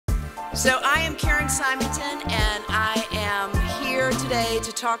So I am Karen Simonton, and I am here today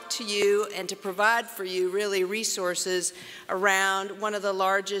to talk to you and to provide for you really resources around one of the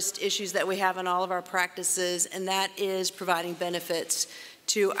largest issues that we have in all of our practices, and that is providing benefits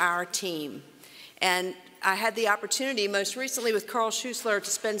to our team. And I had the opportunity most recently with Carl Schuessler to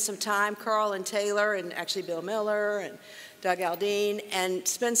spend some time, Carl and Taylor and actually Bill Miller and Doug Aldine, and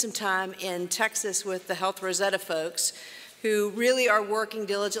spend some time in Texas with the Health Rosetta folks who really are working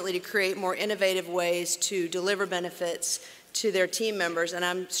diligently to create more innovative ways to deliver benefits to their team members. And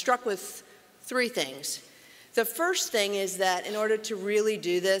I'm struck with three things. The first thing is that in order to really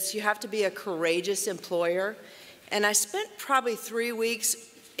do this, you have to be a courageous employer. And I spent probably 3 weeks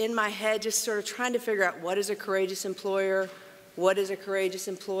in my head just sort of trying to figure out what is a courageous employer, what is a courageous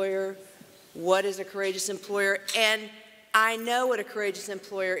employer, what is a courageous employer. And I know what a courageous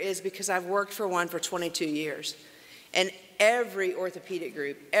employer is because I've worked for one for 22 years. And every orthopedic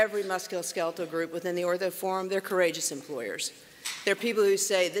group, every musculoskeletal group within the OrthoForum, they're courageous employers. They're people who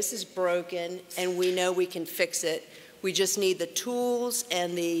say, this is broken and we know we can fix it. We just need the tools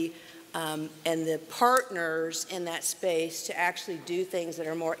and the partners in that space to actually do things that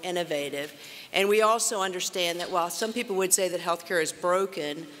are more innovative. And we also understand that while some people would say that healthcare is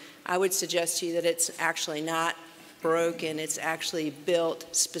broken, I would suggest to you that it's actually not broken. It's actually built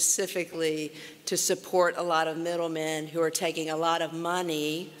specifically to support a lot of middlemen who are taking a lot of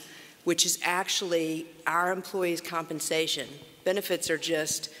money, which is actually our employees' compensation. Benefits are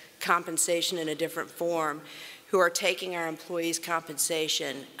just compensation in a different form, who are taking our employees'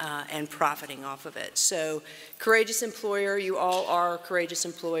 compensation and profiting off of it. So, courageous employer, you all are courageous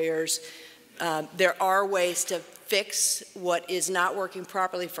employers. There are ways to fix what is not working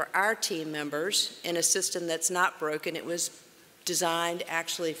properly for our team members in a system that's not broken. It was designed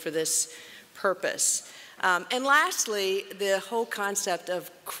actually for this purpose. And lastly, the whole concept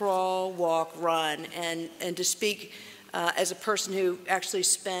of crawl, walk, run, and to speak as a person who actually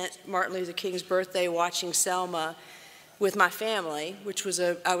spent Martin Luther King's birthday watching Selma with my family, which was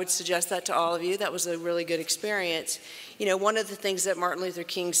I would suggest that to all of you. That was a really good experience. You know, one of the things that Martin Luther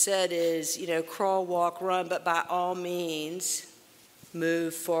King said is, you know, crawl, walk, run, but by all means,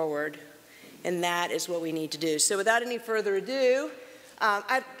 move forward. And that is what we need to do. So without any further ado,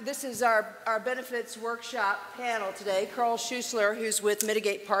 this is our benefits workshop panel today. Carl Schuessler, who's with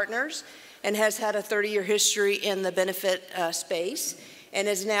Mitigate Partners and has had a 30-year history in the benefit space, and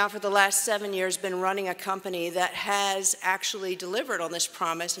has now for the last 7 years been running a company that has actually delivered on this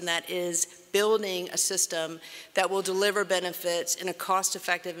promise, and that is building a system that will deliver benefits in a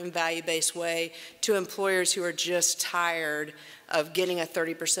cost-effective and value-based way to employers who are just tired of getting a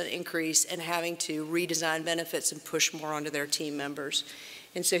 30% increase and having to redesign benefits and push more onto their team members.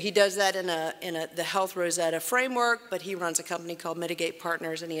 And so he does that in the Health Rosetta framework, but he runs a company called Mitigate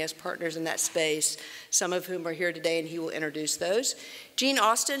Partners, and he has partners in that space, some of whom are here today, and he will introduce those. Gene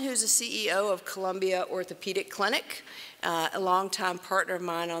Austin, who's the CEO of Columbia Orthopedic Clinic, a longtime partner of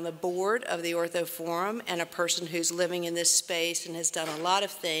mine on the board of the OrthoForum, and a person who's living in this space and has done a lot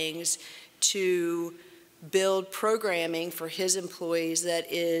of things to build programming for his employees that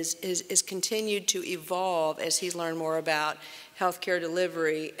is continued to evolve as he's learned more about healthcare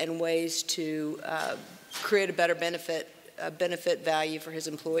delivery and ways to create a better benefit value for his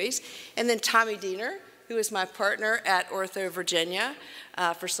employees. And then Tommy Diener, who is my partner at Ortho Virginia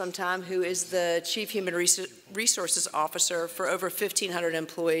for some time, who is the Chief Human Resources Officer for over 1,500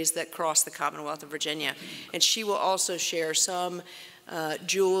 employees that cross the Commonwealth of Virginia. And she will also share some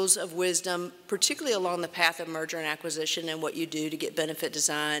jewels of wisdom, particularly along the path of merger and acquisition and what you do to get benefit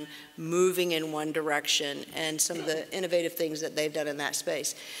design moving in one direction and some of the innovative things that they've done in that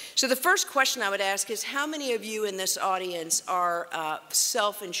space. So the first question I would ask is, how many of you in this audience are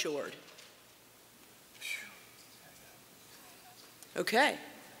self-insured? Okay,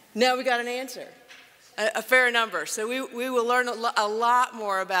 now we got an answer. A fair number. So we will learn a lot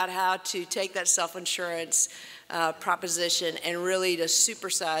more about how to take that self-insurance proposition and really to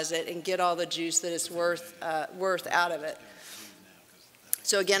supersize it and get all the juice that it's worth out of it.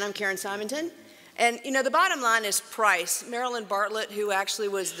 So again, I'm Karen Simonton. And you know, the bottom line is price. Marilyn Bartlett, who actually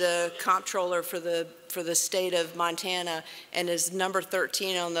was the comptroller for the state of Montana and is number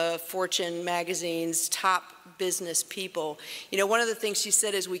 13 on the Fortune magazine's top business people, you know, one of the things she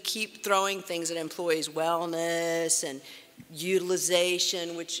said is we keep throwing things at employees, wellness and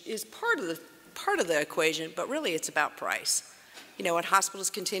utilization, which is part of the equation, but really it's about price. You know, when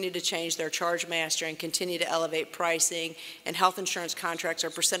hospitals continue to change their charge master and continue to elevate pricing, and health insurance contracts are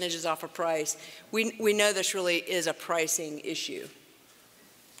percentages off of price, we know this really is a pricing issue.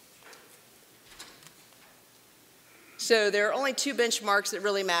 So there are only two benchmarks that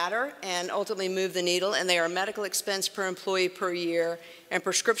really matter and ultimately move the needle, and they are medical expense per employee per year and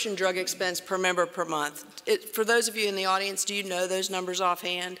prescription drug expense per member per month. For those of you in the audience, do you know those numbers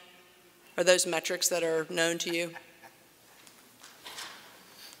offhand? Are those metrics that are known to you?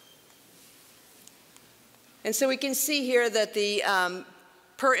 And so we can see here that the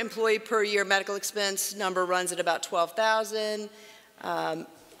per employee per year medical expense number runs at about $12,000.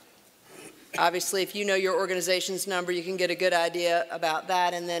 Obviously, if you know your organization's number, you can get a good idea about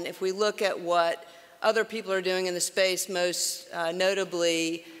that. And then if we look at what other people are doing in the space, most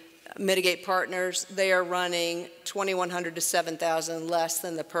notably Mitigate Partners, they are running $2,100 to $7,000 less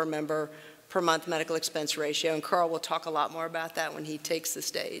than the per member per month medical expense ratio. And Carl will talk a lot more about that when he takes the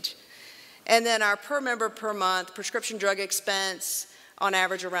stage. And then our per member per month prescription drug expense, on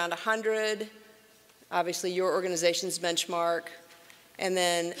average around 100, obviously your organization's benchmark, and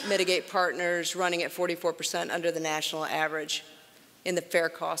then Mitigate Partners running at 44% under the national average in the fair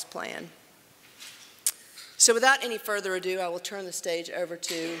cost plan. So without any further ado, I will turn the stage over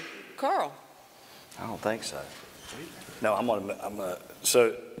to Carl. I don't think so. No,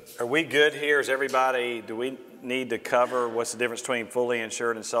 so are we good here? Is everybody, do we need to cover what's the difference between fully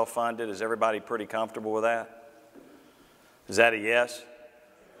insured and self-funded? Is everybody pretty comfortable with that? Is that a yes?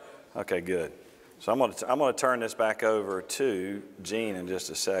 Okay, good. So I'm going to turn this back over to Gene in just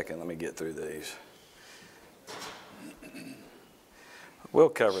a second. Let me get through these. We'll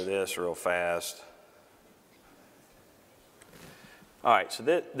cover this real fast. All right, so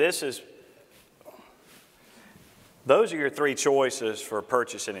those are your three choices for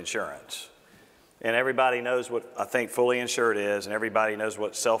purchasing insurance. And everybody knows what I think fully insured is, and everybody knows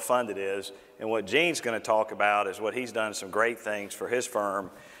what self-funded is. And what Gene's going to talk about is what he's done some great things for his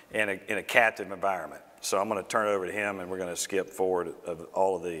firm in a captive environment. So I'm going to turn it over to him, and we're going to skip forward of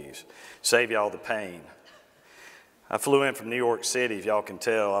all of these. Save y'all the pain. I flew in from New York City. If y'all can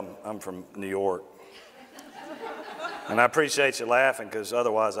tell, I'm from New York. And I appreciate you laughing, because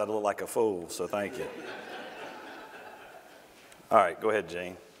otherwise I'd look like a fool, so thank you. All right, go ahead,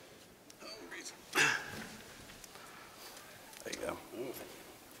 Gene. There you go.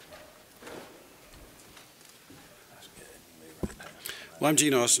 Well, I'm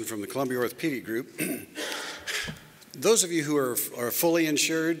Gene Austin from the Columbia Orthopedic Group. Those of you who are fully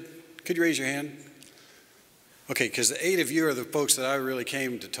insured, could you raise your hand? Okay, because the 8 of you are the folks that I really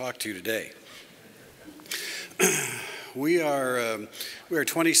came to talk to today. We are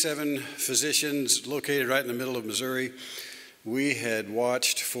 27 physicians located right in the middle of Missouri. We had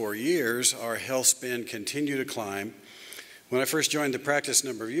watched for years our health spend continue to climb. When I first joined the practice a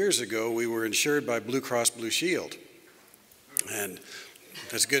number of years ago, we were insured by Blue Cross Blue Shield. And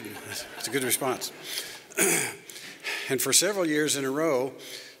that's good. That's a good response. And for several years in a row,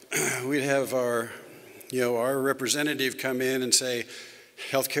 we'd have our representative come in and say,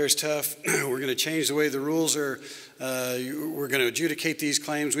 healthcare is tough. We're going to change the way the rules are. We're going to adjudicate these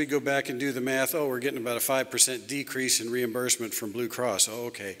claims. We go back and do the math. Oh, we're getting about a 5% decrease in reimbursement from Blue Cross. Oh,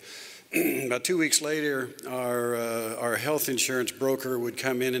 okay. About 2 weeks later, our health insurance broker would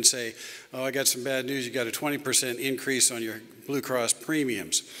come in and say, oh, I got some bad news. You got a 20% increase on your Blue Cross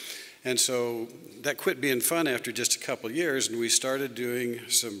premiums. And so that quit being fun after just a couple of years, and we started doing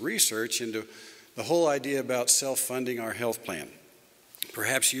some research into the whole idea about self-funding our health plan.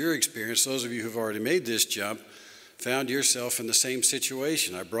 Perhaps your experience, those of you who've already made this jump, found yourself in the same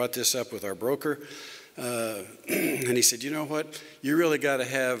situation. I brought this up with our broker, and he said, you know what, you really got to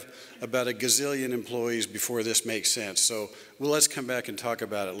have about a gazillion employees before this makes sense. So, well, let's come back and talk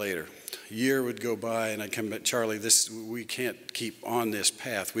about it later. A year would go by, and I'd come back, Charlie, we can't keep on this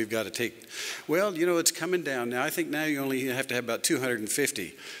path. We've got to take, well, you know, it's coming down now. I think now you only have to have about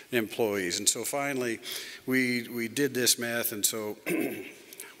 250 employees. And so finally, we did this math, and so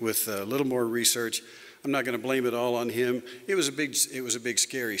with a little more research, I'm not going to blame it all on him. It was a big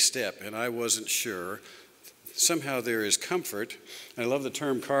scary step, and I wasn't sure. Somehow there is comfort. I love the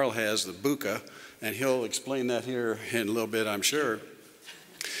term Carl has, the buka, and he'll explain that here in a little bit, I'm sure.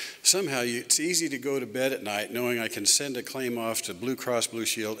 Somehow it's easy to go to bed at night knowing I can send a claim off to Blue Cross Blue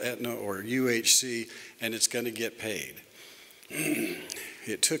Shield, Aetna, or UHC, and it's going to get paid.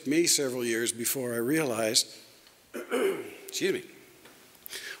 It took me several years before I realized, excuse me,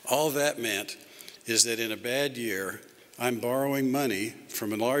 all that meant is that in a bad year, I'm borrowing money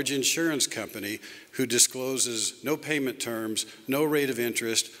from a large insurance company who discloses no payment terms, no rate of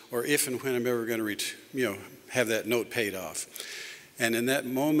interest, or if and when I'm ever going to have that note paid off. And in that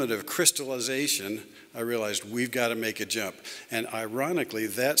moment of crystallization, I realized we've got to make a jump. And ironically,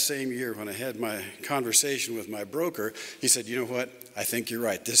 that same year when I had my conversation with my broker, he said, you know what, I think you're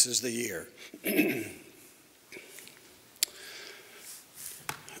right, this is the year.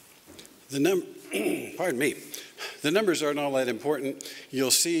 Pardon me. The numbers aren't all that important.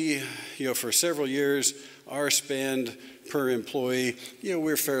 You'll see, for several years, our spend per employee,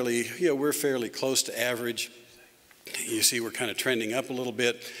 we're fairly close to average. You see we're kind of trending up a little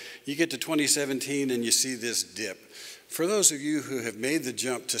bit. You get to 2017 and you see this dip. For those of you who have made the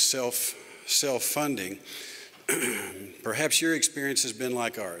jump to self-funding, perhaps your experience has been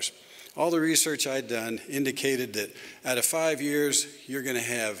like ours. All the research I'd done indicated that out of 5 years, you're going to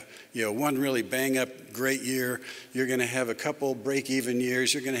have one really bang-up great year. You're going to have a couple break-even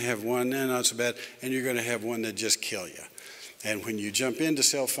years. You're going to have one, not so bad, and you're going to have one that just kill you. And when you jump into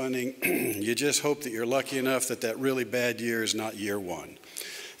self-funding, you just hope that you're lucky enough that that really bad year is not year one.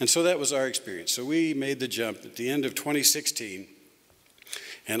 And so that was our experience. So we made the jump at the end of 2016,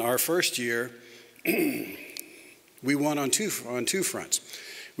 and our first year, we won on two fronts.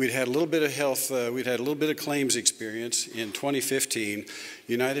 We'd had a little bit of we'd had a little bit of claims experience in 2015.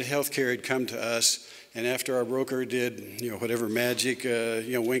 United Healthcare had come to us, and after our broker did, whatever magic,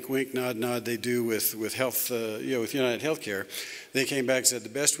 wink, wink, nod, nod they do with with United Healthcare, they came back and said the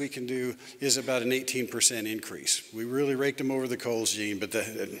best we can do is about an 18% increase. We really raked them over the coals, Gene, but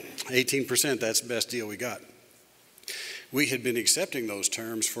the 18%, that's the best deal we got. We had been accepting those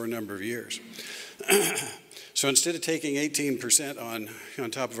terms for a number of years. So instead of taking 18% on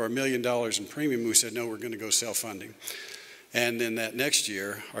top of our $1 million in premium, we said, no, we're going to go self-funding. And then that next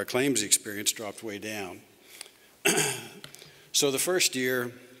year, our claims experience dropped way down. So the first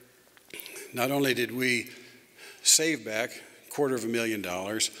year, not only did we save back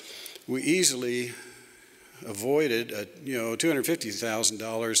 $250,000, we easily avoided a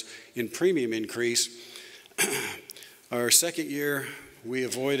 $250,000 in premium increase. Our second year, we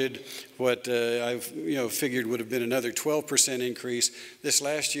avoided what I've figured would have been another 12% increase. This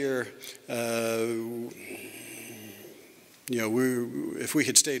last year, if we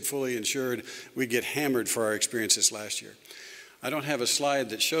had stayed fully insured, we'd get hammered for our experience this last year. I don't have a slide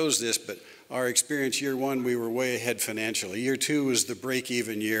that shows this, but our experience year one, we were way ahead financially. Year two was the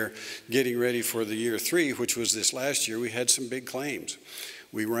break-even year, getting ready for the year three, which was this last year. We had some big claims.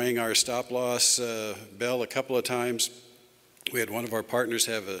 We rang our stop-loss bell a couple of times. We had one of our partners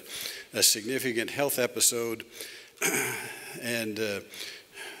have a significant health episode, and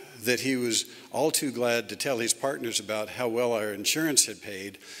that he was all too glad to tell his partners about how well our insurance had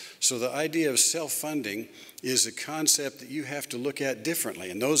paid. So the idea of self-funding is a concept that you have to look at differently.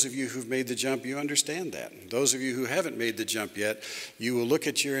 And those of you who've made the jump, you understand that. Those of you who haven't made the jump yet, you will look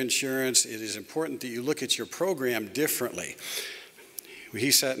at your insurance. It is important that you look at your program differently.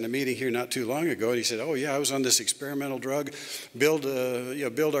 He sat in a meeting here not too long ago, and he said, oh, yeah, I was on this experimental drug, billed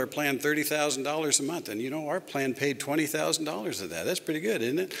our plan $30,000 a month. And, our plan paid $20,000 of that. That's pretty good,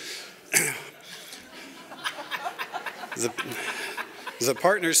 isn't it? The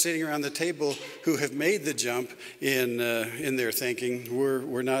partners sitting around the table who have made the jump in their thinking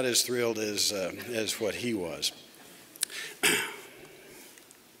were not as thrilled as what he was.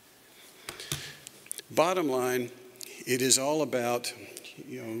 Bottom line, it is all about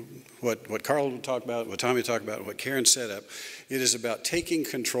what Carl would talk about, what Tommy would talk about, what Karen set up. It is about taking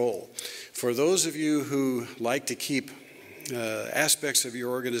control. For those of you who like to keep aspects of your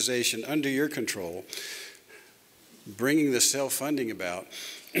organization under your control, bringing the self-funding about,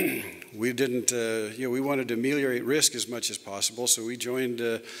 we didn't, we wanted to ameliorate risk as much as possible, so we joined,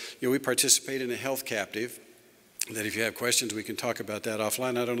 we participate in a health captive. That if you have questions, we can talk about that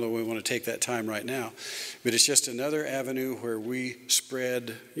offline. I don't know if we want to take that time right now, but it's just another avenue where we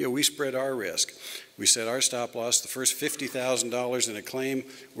spread our risk. We set our stop loss. The first $50,000 in a claim,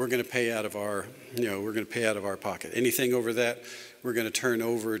 we're going to pay out of our, pocket. Anything over that, we're going to turn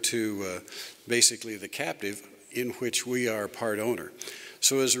over to basically the captive in which we are part owner.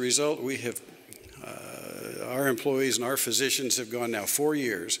 So as a result, we have our employees and our physicians have gone now 4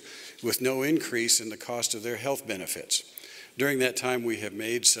 years with no increase in the cost of their health benefits. During that time, we have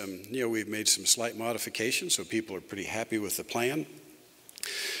made some, we've made some slight modifications, so people are pretty happy with the plan.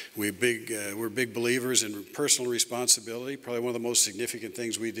 We're big believers in personal responsibility. Probably one of the most significant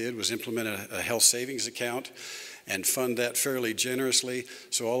things we did was implement a health savings account and fund that fairly generously.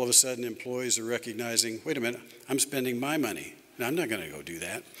 So all of a sudden, employees are recognizing, wait a minute, I'm spending my money. Now, I'm not going to go do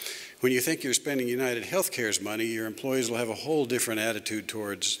that. When you think you're spending United Healthcare's money, your employees will have a whole different attitude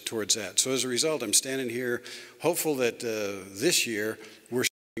towards that. So as a result, I'm standing here hopeful that this year we're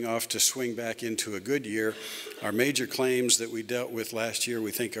starting off to swing back into a good year. Our major claims that we dealt with last year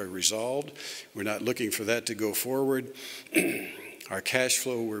we think are resolved. We're not looking for that to go forward. Our cash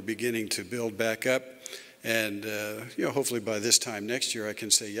flow we're beginning to build back up. And hopefully by this time next year I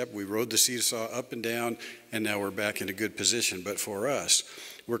can say, yep, we rode the seesaw up and down, and now we're back in a good position. But for us,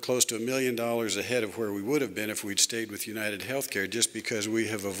 we're close to $1 million ahead of where we would have been if we'd stayed with United Healthcare, just because we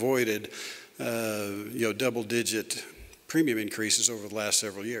have avoided double-digit premium increases over the last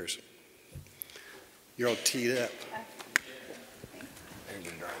several years. You're all teed up. There's a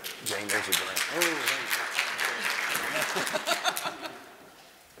drink. Jane, there's a drink.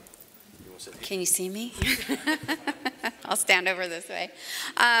 Can you see me? I'll stand over this way.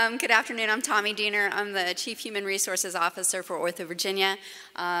 Good afternoon. I'm Tommy Diener. I'm the Chief Human Resources Officer for OrthoVirginia.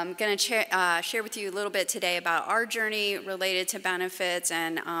 I'm going to share with you a little bit today about our journey related to benefits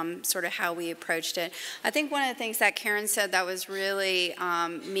and sort of how we approached it. I think one of the things that Karen said that was really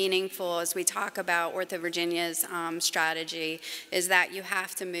meaningful as we talk about OrthoVirginia's strategy is that you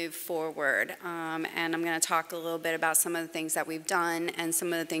have to move forward. And I'm going to talk a little bit about some of the things that we've done and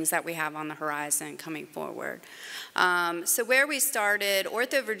some of the things that we have on the horizon coming forward. So where we started,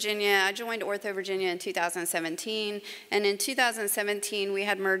 OrthoVirginia, I joined OrthoVirginia in 2017, and in 2017 we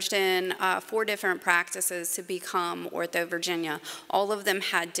had merged in 4 different practices to become OrthoVirginia. All of them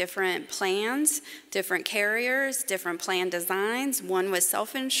had different plans, different carriers, different plan designs. One was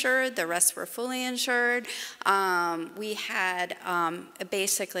self-insured, the rest were fully insured. We had,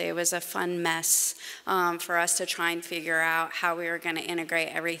 basically it was a fun mess for us to try and figure out how we were going to integrate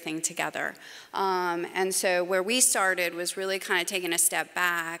everything together. And so where we started was really kind of taking a step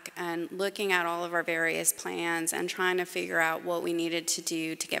back and looking at all of our various plans and trying to figure out what we needed to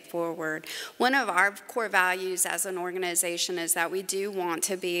do to get forward. One of our core values as an organization is that we do want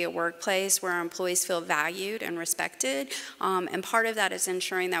to be a workplace where our employees feel valued and respected, and part of that is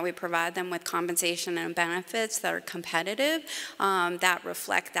ensuring that we provide them with compensation and benefits that are competitive, that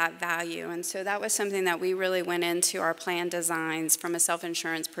reflect that value. And so that was something that we really went into our plan designs from a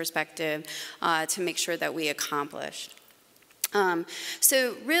self-insurance perspective to make sure that we accomplished.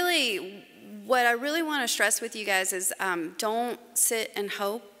 So really, what I really want to stress with you guys is don't sit and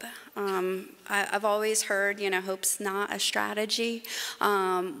hope. I've always heard, hope's not a strategy.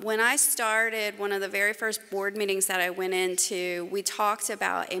 When I started, one of the very first board meetings that I went into, we talked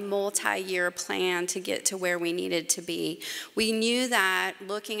about a multi-year plan to get to where we needed to be. We knew that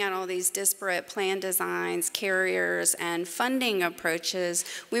looking at all these disparate plan designs, carriers, and funding approaches,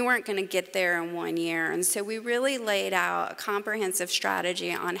 we weren't going to get there in 1 year. And so we really laid out a comprehensive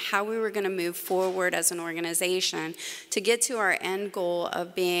strategy on how we were going to move forward as an organization to get to our end goal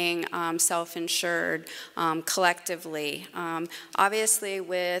of being self-insured collectively. Obviously,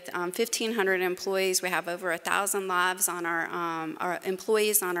 with 1,500 employees, we have over 1,000 lives on our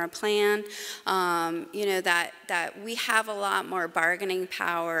employees on our plan. That we have a lot more bargaining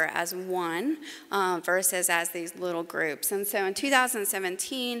power as one versus as these little groups. And so in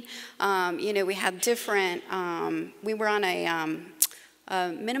 2017, we had different. We were on a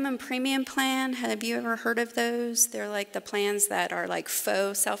minimum premium plan. Have you ever heard of those? They're like the plans that are like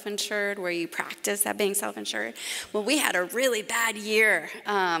faux self-insured, where you practice at being self-insured. Well, we had a really bad year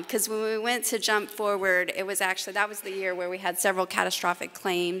because when we went to jump forward, it was actually, that was the year where we had several catastrophic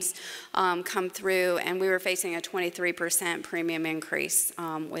claims come through, and we were facing a 23% premium increase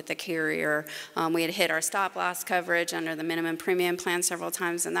with the carrier. We had hit our stop loss coverage under the minimum premium plan several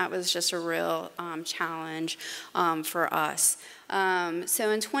times, and that was just a real challenge for us.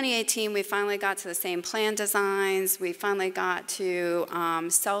 So in 2018, we finally got to the same plan designs. We finally got to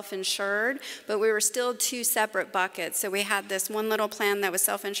self-insured, but we were still 2 separate buckets. So we had this one little plan that was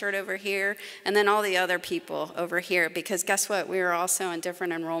self-insured over here, and then all the other people over here, because guess what? We were also in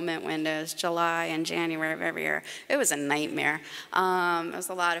different enrollment windows, July and January of every year. It was a nightmare. It was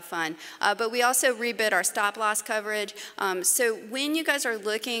a lot of fun. But we also rebid our stop loss coverage. So when you guys are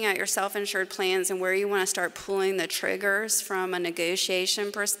looking at your self-insured plans and where you want to start pulling the triggers from a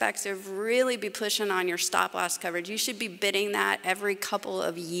negotiation perspective, really be pushing on your stop loss coverage. You should be bidding that every couple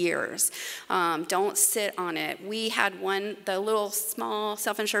of years. Don't sit on it. We had the little small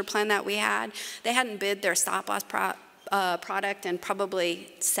self-insured plan that we had, they hadn't bid their stop loss product in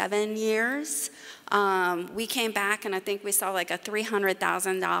probably 7 years. We came back and I think we saw like a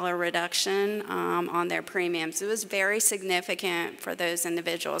 $300,000 reduction on their premiums. It was very significant for those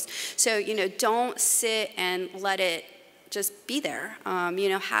individuals. So, don't sit and let it just be there.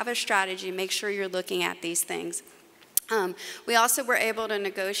 Have a strategy, make sure you're looking at these things. We also were able to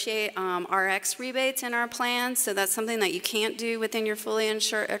negotiate RX rebates in our plans, so that's something that you can't do within your fully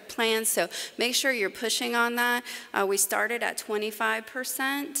insured plans, so make sure you're pushing on that. We started at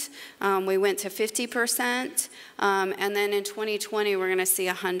 25%, we went to 50%, and then in 2020 we're going to see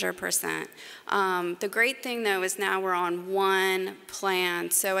 100%. The great thing though is now we're on one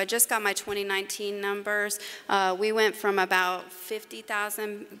plan. So I just got my 2019 numbers. We went from about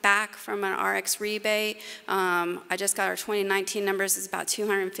 50,000 back from an RX rebate. I just got got our 2019 numbers is about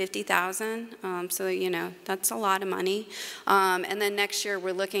 $250,000. So, you know, that's a lot of money. And then next year,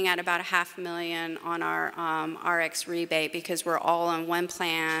 we're looking at about $500,000 on our RX rebate because we're all on one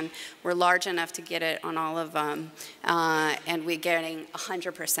plan. We're large enough to get it on all of them. And we're getting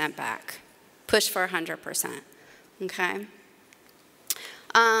 100% back. Push for 100%. Okay?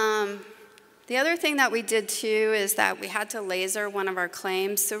 The other thing that we did too is that we had to laser one of our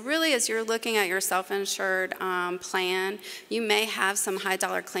claims. So really, as you're looking at your self-insured plan, you may have some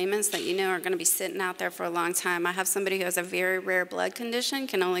high-dollar claimants that you know are going to be sitting out there for a long time. I have somebody who has a very rare blood condition,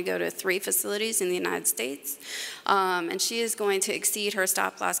 can only go to 3 facilities in the United States, and she is going to exceed her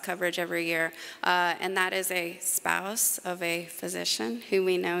stop-loss coverage every year. And that is a spouse of a physician who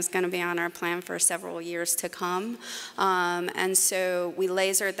we know is going to be on our plan for several years to come. And so we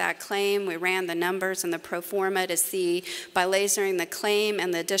lasered that claim. We ran the numbers and the pro forma to see by lasering the claim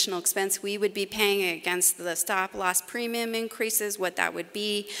and the additional expense we would be paying against the stop loss premium increases, what that would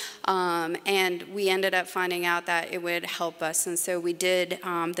be. And we ended up finding out that it would help us. And so we did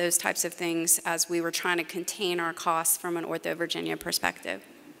those types of things as we were trying to contain our costs from an Ortho Virginia perspective.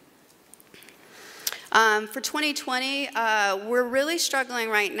 For 2020, we're really struggling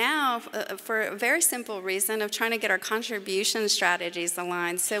right now for a very simple reason of trying to get our contribution strategies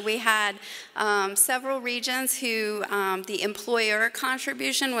aligned. So we had several regions who the employer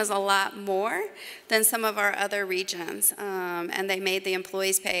contribution was a lot more than some of our other regions, and they made the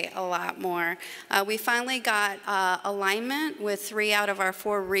employees pay a lot more. We finally got alignment with 3 out of our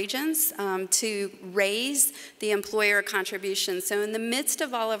 4 regions to raise the employer contribution. So in the midst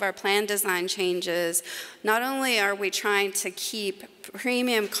of all of our plan design changes, not only are we trying to keep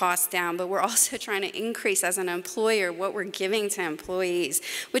premium costs down, but we're also trying to increase as an employer what we're giving to employees,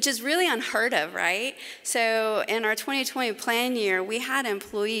 which is really unheard of, right? So in our 2020 plan year, we had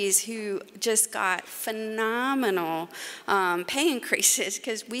employees who just got phenomenal pay increases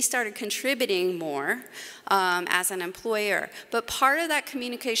because we started contributing more as an employer. But part of that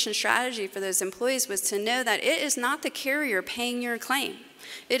communication strategy for those employees was to know that it is not the carrier paying your claim.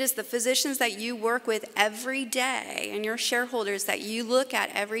 It is the physicians that you work with every day and your shareholders that you look at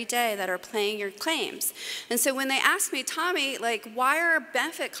every day that are paying your claims. And so when they ask me, Tommy, like, why are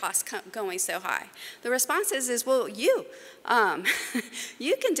benefit costs going so high? The response is well, you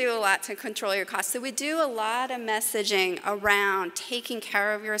can do a lot to control your costs. So we do a lot of messaging around taking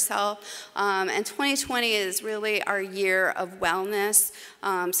care of yourself. And 2020 is really our year of wellness.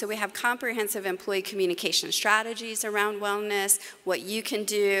 So we have comprehensive employee communication strategies around wellness, what you can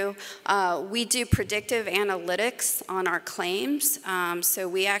do. We do predictive analytics on our claims. So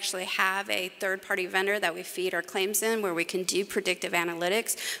we actually have a third-party vendor that we feed our claims in where we can do predictive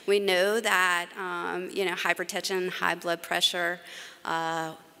analytics. We know that, you know, hypertension, high blood pressure,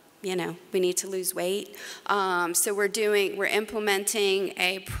 you know, we need to lose weight. So we're implementing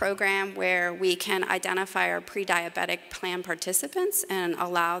a program where we can identify our pre-diabetic plan participants and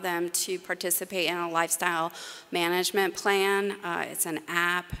allow them to participate in a lifestyle management plan. It's an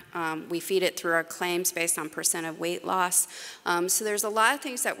app. We feed it through our claims based on % of weight loss. So there's a lot of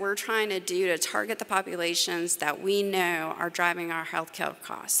things that we're trying to do to target the populations that we know are driving our healthcare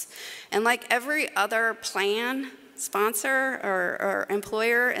costs. And like every other plan, sponsor or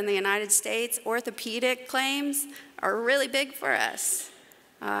employer in the United States, orthopedic claims are really big for us.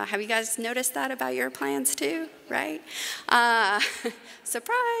 Have you guys noticed that about your plans too, right?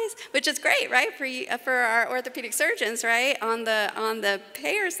 Surprise, which is great, right, for our orthopedic surgeons, right? On the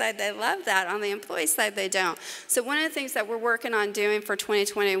payer side, they love that. On the employee side, they don't. So one of the things that we're working on doing for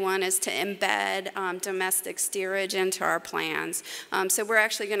 2021 is to embed domestic steerage into our plans. So we're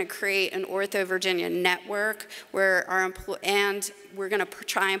actually going to create an Ortho Virginia network where we're going to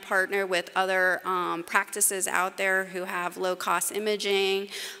try and partner with other practices out there who have low-cost imaging,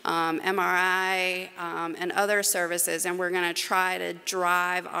 MRI, and other services, and we're going to try to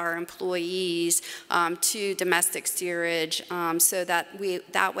drive our employees to domestic steerage so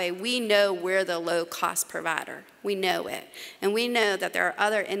that way we know we're the low-cost provider. We know it. And we know that there are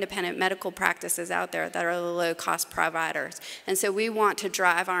other independent medical practices out there that are the low-cost providers. And so we want to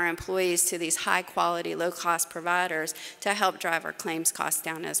drive our employees to these high-quality, low-cost providers to help drive our claims costs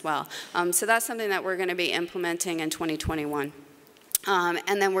down as well. So that's something that we're going to be implementing in 2021.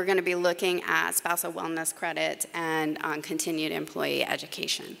 And then we're going to be looking at spousal wellness credit and continued employee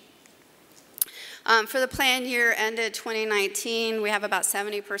education. For the plan year ended 2019, we have about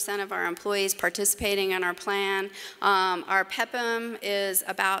 70% of our employees participating in our plan. Our PEPM is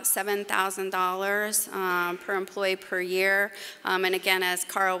about $7,000 per employee per year. And again, as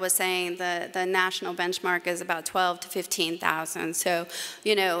Carl was saying, the national benchmark is about $12,000 to $15,000. So,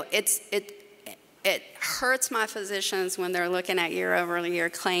 you know, it hurts my physicians when they're looking at year-over-year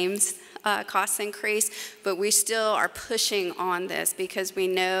claims cost increase, but we still are pushing on this because we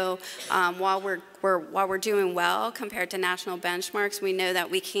know while we're doing well compared to national benchmarks, we know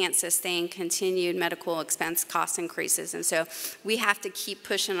that we can't sustain continued medical expense cost increases, and so we have to keep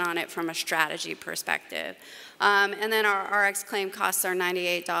pushing on it from a strategy perspective. And then our RX claim costs are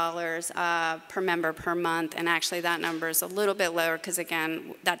 $98 per member per month, and actually that number is a little bit lower because,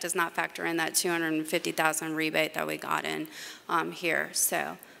 again, that does not factor in that $250,000 rebate that we got in here.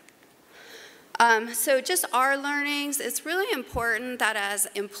 So just our learnings, it's really important that as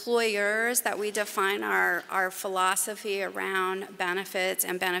employers that we define our philosophy around benefits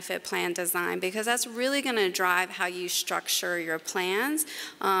and benefit plan design, because that's really going to drive how you structure your plans,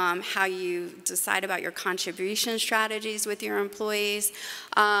 how you decide about your contribution strategies with your employees.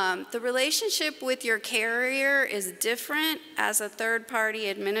 The relationship with your carrier is different as a third-party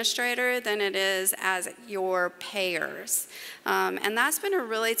administrator than it is as your payers. And that's been a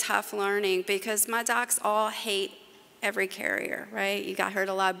really tough learning because my docs all hate every carrier, right? You heard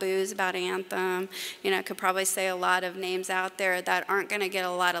a lot of boos about Anthem. You know, I could probably say a lot of names out there that aren't going to get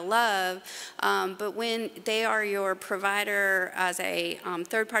a lot of love. But when they are your provider as a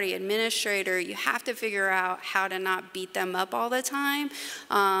third-party administrator, you have to figure out how to not beat them up all the time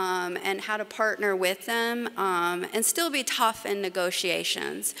and how to partner with them and still be tough in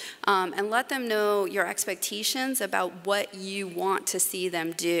negotiations and let them know your expectations about what you want to see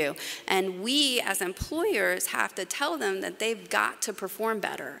them do. And we, as employers, have to tell them that they've got to perform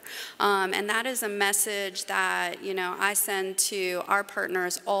better. And that is a message that, you know, I send to our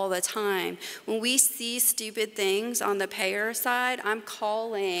partners all the time. When we see stupid things on the payer side, I'm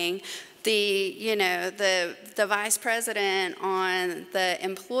calling the vice president on the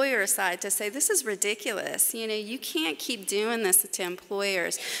employer side to say, this is ridiculous. You know, you can't keep doing this to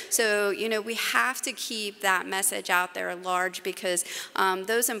employers. So, you know, we have to keep that message out there large because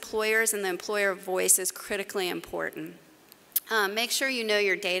those employers and the employer voice is critically important. Make sure you know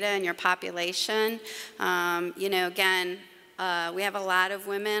your data and your population. You know, again, we have a lot of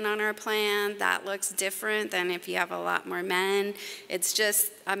women on our plan. That looks different than if you have a lot more men. It's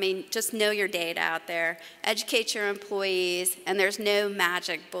just, I mean, just know your data out there. Educate your employees, and there's no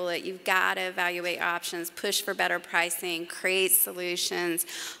magic bullet. You've got to evaluate options, push for better pricing, create solutions,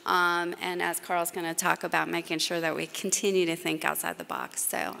 and as Carl's going to talk about, making sure that we continue to think outside the box.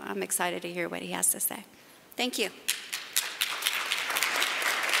 So I'm excited to hear what he has to say. Thank you.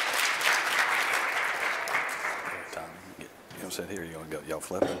 You don't sit here, you want to go, y'all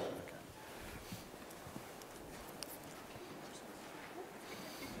flipping? Okay.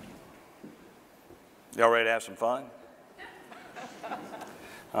 Y'all ready to have some fun?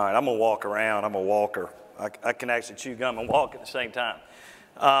 All right, I'm going to walk around. I'm a walker. I can actually chew gum and walk at the same time.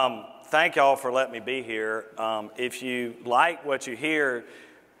 Thank y'all for letting me be here. If you like what you hear,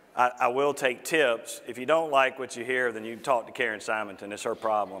 I will take tips. If you don't like what you hear, then you can talk to Karen Simonton. It's her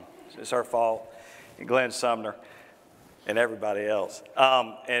problem. It's her fault. And Glenn Sumner. And everybody else.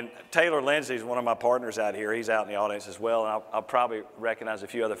 And Taylor Lindsay is one of my partners out here. He's out in the audience as well, and I'll probably recognize a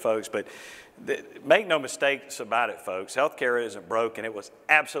few other folks. But make no mistakes about it, folks. Healthcare isn't broken. It was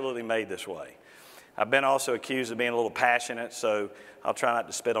absolutely made this way. I've been also accused of being a little passionate, so I'll try not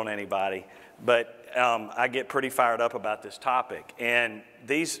to spit on anybody. But I get pretty fired up about this topic. And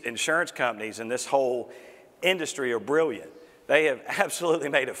these insurance companies and this whole industry are brilliant. They have absolutely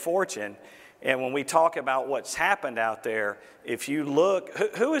made a fortune. And when we talk about what's happened out there, if you look,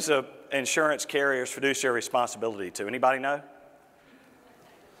 who is an insurance carrier's fiduciary responsibility to? Anybody know?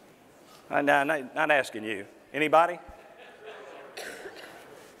 I'm not asking you. Anybody?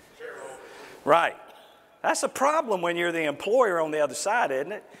 Right. That's a problem when you're the employer on the other side,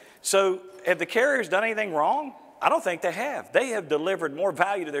 isn't it? So have the carriers done anything wrong? I don't think they have. They have delivered more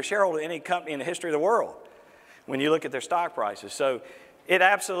value to their shareholder than any company in the history of the world when you look at their stock prices. So it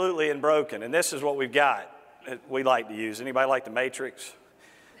absolutely isn't broken, and this is what we've got we like to use. Anybody like the Matrix?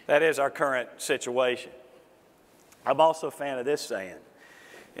 That is our current situation. I'm also a fan of this saying,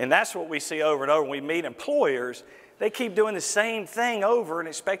 and that's what we see over and over. When we meet employers, they keep doing the same thing over and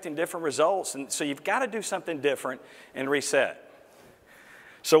expecting different results, and so you've got to do something different and reset.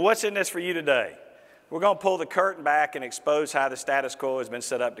 So what's in this for you today? We're going to pull the curtain back and expose how the status quo has been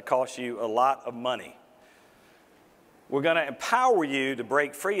set up to cost you a lot of money. We're going to empower you to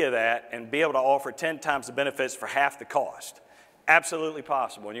break free of that and be able to offer 10 times the benefits for half the cost. Absolutely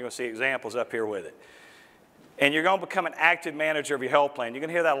possible, and you're going to see examples up here with it. And you're going to become an active manager of your health plan. You're going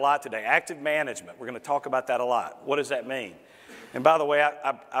to hear that a lot today. Active management. We're going to talk about that a lot. What does that mean? And by the way,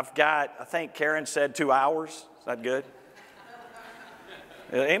 I've got, I think Karen said 2 hours. Is that good?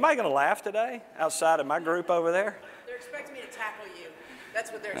 Anybody going to laugh today outside of my group over there? They're expecting me to tackle you.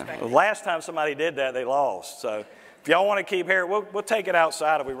 That's what they're expecting. The last time somebody did that, they lost. So if y'all want to keep here, we'll take it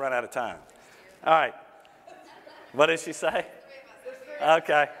outside if we run out of time. All right. What did she say?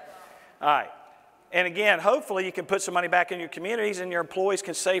 Okay. All right. And again, hopefully you can put some money back in your communities and your employees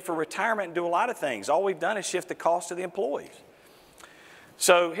can save for retirement and do a lot of things. All we've done is shift the cost to the employees.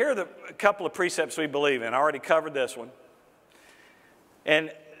 So here are a couple of precepts we believe in. I already covered this one.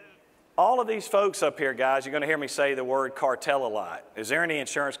 And all of these folks up here, guys, you're going to hear me say the word cartel a lot. Is there any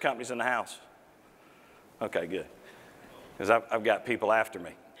insurance companies in the house? Okay, good. Because I've got people after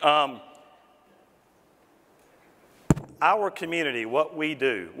me. Our community, what we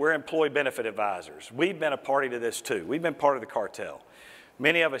do, we're employee benefit advisors. We've been a party to this too. We've been part of the cartel.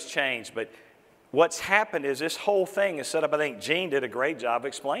 Many of us changed, but what's happened is this whole thing is set up. I think Gene did a great job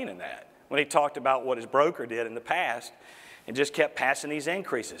explaining that when he talked about what his broker did in the past and just kept passing these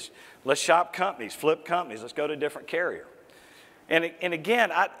increases. Let's shop companies, flip companies, let's go to a different carrier. And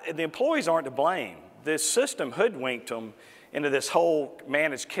again, the employees aren't to blame. This system hoodwinked them into this whole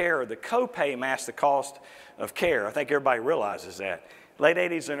managed care. The copay masked the cost of care. I think everybody realizes that. Late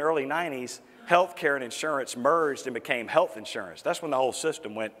 80s and early 90s, health care and insurance merged and became health insurance. That's when the whole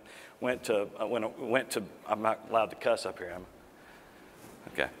system went to, I'm not allowed to cuss up here, am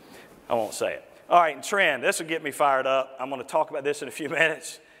I? Okay, I won't say it. All right, and trend, this will get me fired up. I'm going to talk about this in a few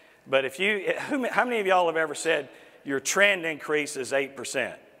minutes. But how many of y'all have ever said your trend increase is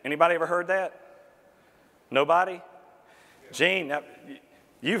 8%? Anybody ever heard that? Nobody? Gene,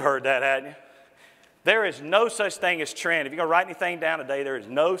 you've heard that, hadn't you? There is no such thing as trend. If you're going to write anything down today, there is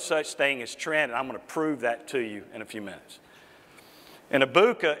no such thing as trend, and I'm going to prove that to you in a few minutes. And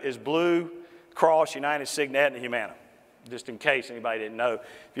ABUCA is Blue Cross United Cigna Aetna Humana, just in case anybody didn't know.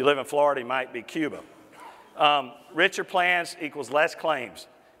 If you live in Florida, it might be Cuba. Richer plans equals less claims.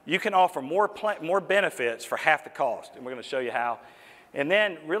 You can offer more benefits for half the cost, and we're going to show you how. And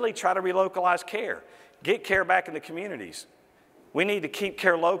then really try to relocalize care. Get care back in the communities. We need to keep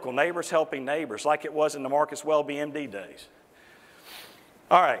care local, neighbors helping neighbors, like it was in the Marcus Welby MD days.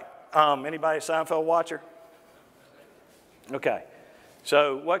 All right, anybody a Seinfeld watcher? Okay,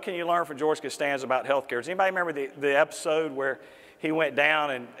 so what can you learn from George Costanza about healthcare? Does anybody remember the episode where he went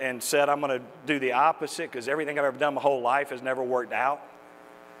down and said, I'm going to do the opposite because everything I've ever done my whole life has never worked out?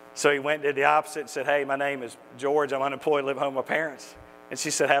 So he went and did the opposite and said, hey, my name is George, I'm unemployed, live home with my parents. And she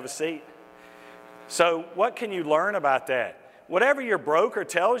said, have a seat. So what can you learn about that? Whatever your broker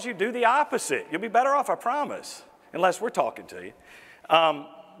tells you, do the opposite. You'll be better off, I promise, unless we're talking to you.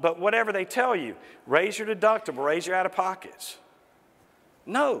 But whatever they tell you, raise your deductible, raise your out-of-pockets.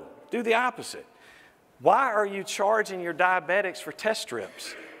 No, do the opposite. Why are you charging your diabetics for test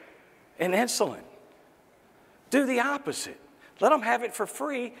strips and insulin? Do the opposite. Let them have it for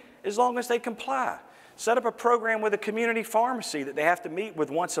free as long as they comply. Set up a program with a community pharmacy that they have to meet with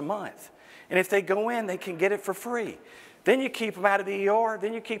once a month. And if they go in, they can get it for free. Then you keep them out of the ER.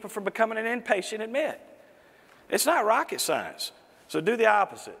 Then you keep them from becoming an inpatient admit. It's not rocket science. So do the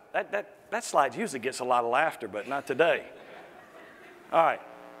opposite. That slide usually gets a lot of laughter, but not today. All right.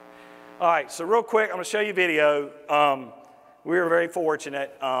 All right, so real quick, I'm going to show you a video. We were very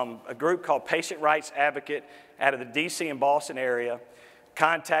fortunate. A group called Patient Rights Advocate out of the D.C. and Boston area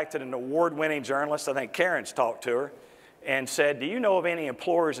contacted an award-winning journalist, I think Karen's talked to her, and said, do you know of any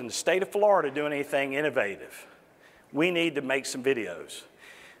employers in the state of Florida doing anything innovative? We need to make some videos.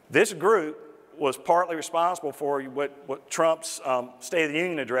 This group was partly responsible for what Trump's State of the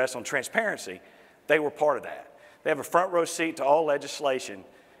Union address on transparency. They were part of that. They have a front row seat to all legislation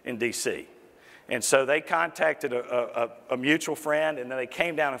in D.C. And so they contacted a mutual friend, and then they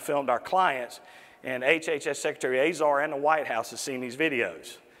came down and filmed our clients. And HHS Secretary Azar and the White House has seen these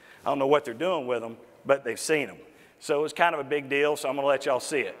videos. I don't know what they're doing with them, but they've seen them. So it was kind of a big deal, so I'm going to let y'all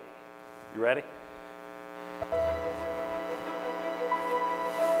see it. You ready?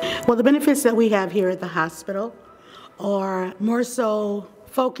 Well, the benefits that we have here at the hospital are more so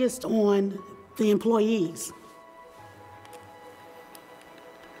focused on the employees.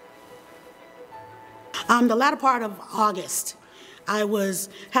 The latter part of August, I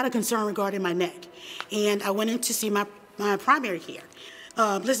had a concern regarding my neck, and I went in to see my primary care,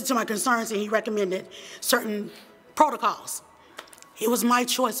 listened to my concerns, and he recommended certain protocols. It was my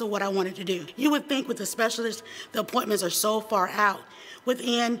choice of what I wanted to do. You would think with the specialist, the appointments are so far out.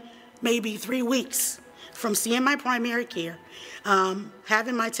 Within maybe 3 weeks from seeing my primary care,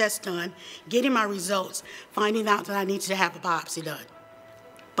 having my test done, getting my results, finding out that I needed to have a biopsy done.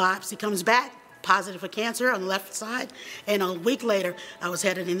 Biopsy comes back, positive for cancer on the left side, and a week later, I was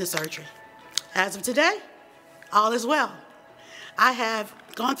headed into surgery. As of today, all is well. I have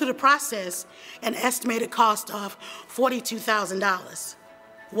gone through the process an estimated cost of $42,000.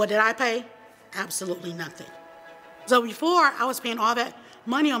 What did I pay? Absolutely nothing. So before, I was paying all that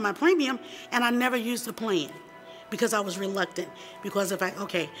money on my premium, and I never used the plan because I was reluctant. Because if I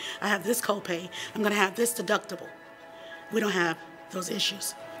have this copay, I'm going to have this deductible. We don't have those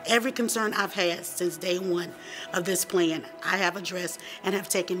issues. Every concern I've had since day one of this plan, I have addressed and have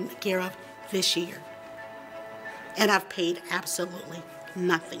taken care of this year. And I've paid absolutely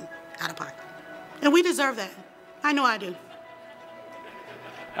nothing out of pocket. And we deserve that. I know I do.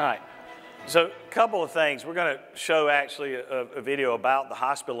 All right. So a couple of things. We're going to show actually a video about the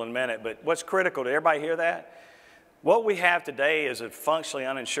hospital in a minute, but what's critical, did everybody hear that? What we have today is a functionally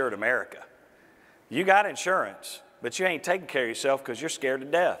uninsured America. You got insurance, but you ain't taking care of yourself because you're scared to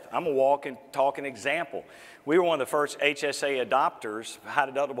death. I'm a walking, talking example. We were one of the first HSA adopters of a high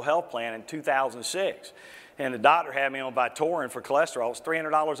deductible health plan in 2006. And the doctor had me on Vytorin for cholesterol. It was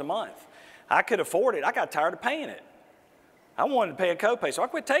 $300 a month. I could afford it. I got tired of paying it. I wanted to pay a copay, so I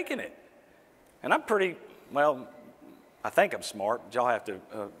quit taking it. And I'm pretty, well, I think I'm smart. Y'all have to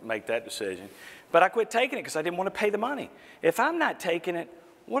make that decision. But I quit taking it because I didn't want to pay the money. If I'm not taking it,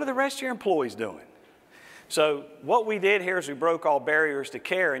 what are the rest of your employees doing? So what we did here is we broke all barriers to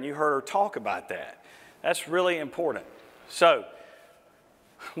care, and you heard her talk about that. That's really important. So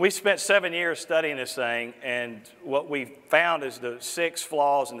we spent 7 years studying this thing, and what we found is the 6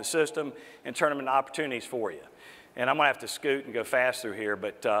 flaws in the system and turn them into opportunities for you. And I'm going to have to scoot and go fast through here,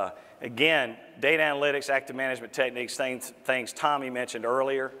 but again, data analytics, active management techniques, things Tommy mentioned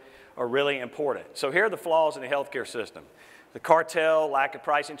earlier are really important. So here are the flaws in the healthcare system. The cartel, lack of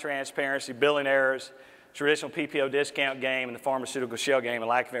pricing transparency, billing errors, traditional PPO discount game, and the pharmaceutical shell game, and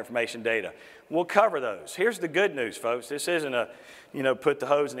lack of information data. We'll cover those. Here's the good news, folks. This isn't a, put the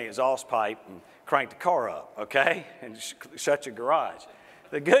hose in the exhaust pipe and crank the car up, okay, and shut your garage.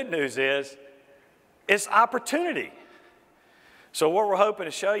 The good news is it's opportunity. So what we're hoping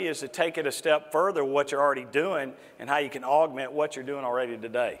to show you is to take it a step further, what you're already doing and how you can augment what you're doing already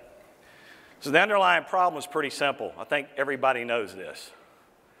today. So the underlying problem is pretty simple. I think everybody knows this.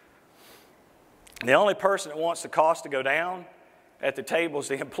 The only person that wants the cost to go down at the table is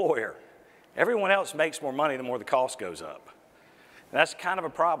the employer. Everyone else makes more money the more the cost goes up. And that's kind of a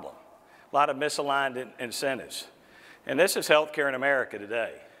problem. A lot of misaligned incentives. And this is healthcare in America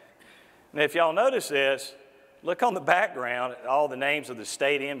today. And if y'all notice this, look on the background at all the names of the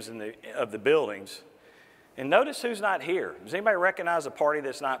stadiums and of the buildings, and notice who's not here. Does anybody recognize a party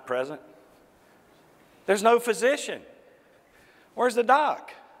that's not present? There's no physician. Where's the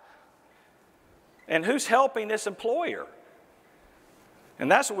doc? And who's helping this employer?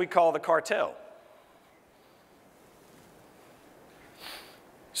 And that's what we call the cartel.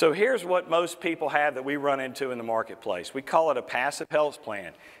 So here's what most people have that we run into in the marketplace. We call it a passive health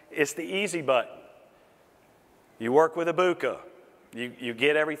plan. It's the easy button. You work with a buka. You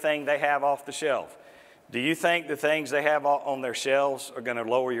get everything they have off the shelf. Do you think the things they have on their shelves are going to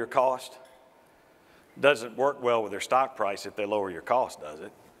lower your cost? Doesn't work well with their stock price if they lower your cost, does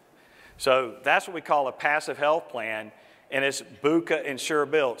it? So that's what we call a passive health plan, and it's buka insure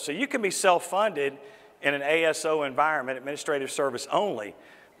built. So you can be self-funded in an ASO environment, administrative service only,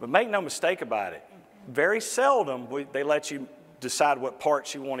 but make no mistake about it. Very seldom they let you decide what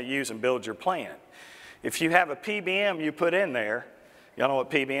parts you want to use and build your plan. If you have a PBM you put in there, y'all know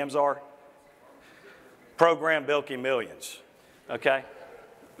what PBMs are? Program Bilking Millions, okay?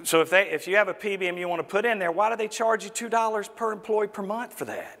 So if you have a PBM you want to put in there, why do they charge you $2 per employee per month for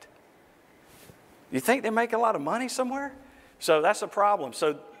that? You think they make a lot of money somewhere? So that's a problem.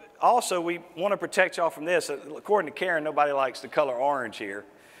 So also we want to protect y'all from this. According to Karen, nobody likes the color orange here.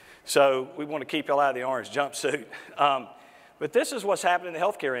 So we want to keep y'all out of the orange jumpsuit. But this is what's happening in the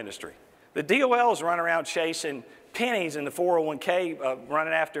healthcare industry. The DOLs run around chasing pennies in the 401k,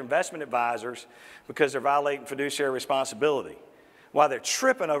 running after investment advisors because they're violating fiduciary responsibility, while they're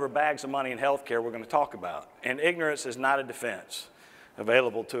tripping over bags of money in healthcare we're going to talk about. And ignorance is not a defense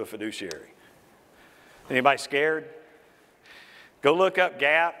available to a fiduciary. Anybody scared? Go look up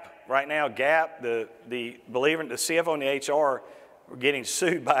GAP. Right now, GAP, the CFO and the HR are getting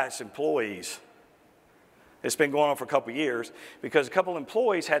sued by its employees. It's been going on for a couple of years because a couple of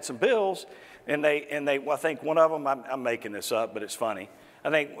employees had some bills, and I think one of them, I'm making this up, but it's funny. I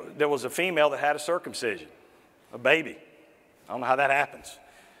think there was a female that had a circumcision, a baby. I don't know how that happens.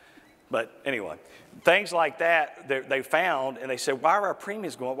 But anyway, things like that they found, and they said, why are our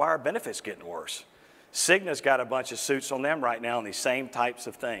premiums going up? Why are our benefits getting worse? Cigna's got a bunch of suits on them right now on these same types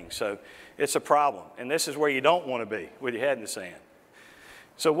of things. So it's a problem. And this is where you don't want to be, with your head in the sand.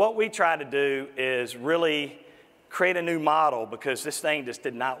 So what we try to do is really create a new model because this thing just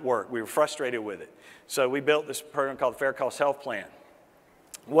did not work. We were frustrated with it. So we built this program called the Fair Cost Health Plan.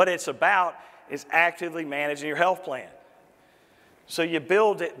 What it's about is actively managing your health plan. So you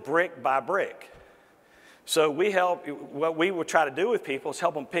build it brick by brick. So what we would try to do with people is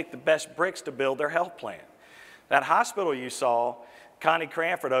help them pick the best bricks to build their health plan. That hospital you saw, Connie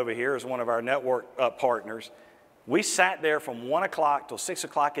Cranford over here is one of our network partners. We sat there from 1 o'clock till 6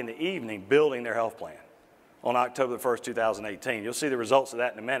 o'clock in the evening building their health plan on October the 1st, 2018. You'll see the results of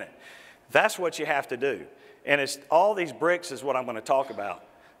that in a minute. That's what you have to do. And it's all these bricks is what I'm going to talk about.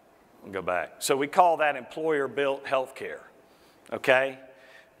 I'll go back. So we call that employer-built health care, okay?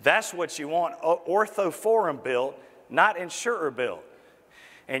 That's what you want OrthoForum built, not insurer built.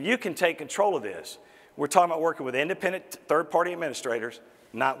 And you can take control of this. We're talking about working with independent third-party administrators,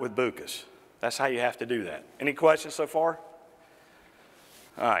 not with BUCAs. That's how you have to do that. Any questions so far?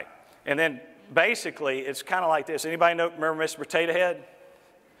 All right. And then basically, it's kind of like this. Anybody remember Mr. Potato Head?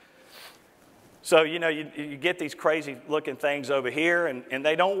 So, you know, you get these crazy looking things over here, and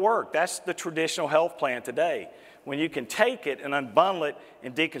they don't work. That's the traditional health plan today. When you can take it and unbundle it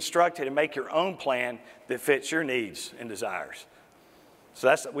and deconstruct it and make your own plan that fits your needs and desires.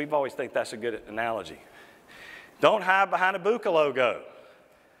 So we've always think that's a good analogy. Don't hide behind a BUCA logo.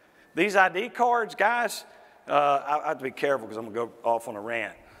 These ID cards, guys, I have to be careful because I'm going to go off on a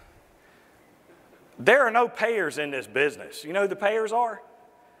rant. There are no payers in this business. You know who the payers are?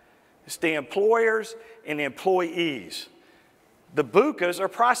 It's the employers and the employees. The BUCAs are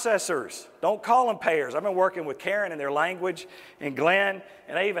processors. Don't call them payers. I've been working with Karen and their language and Glenn,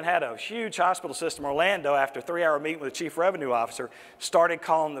 and I even had a huge hospital system, Orlando, after a 3-hour meeting with the chief revenue officer, started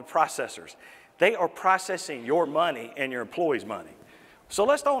calling them processors. They are processing your money and your employees' money. So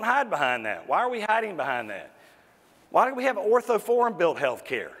let's don't hide behind that. Why are we hiding behind that? Why do we have OrthoForum built health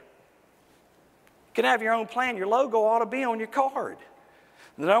care? You can have your own plan. Your logo ought to be on your card.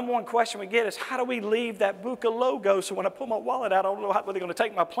 The number one question we get is, how do we leave that BUCA logo so when I pull my wallet out, I don't know how they're going to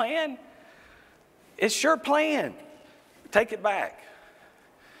take my plan? It's your plan. Take it back.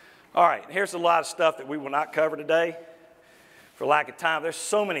 All right, here's a lot of stuff that we will not cover today. For lack of time, there's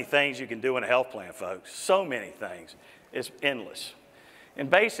so many things you can do in a health plan, folks. So many things. It's endless. And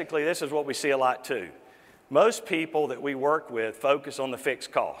basically, this is what we see a lot too. Most people that we work with focus on the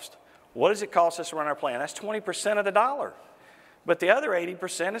fixed cost. What does it cost us to run our plan? That's 20% of the dollar. But the other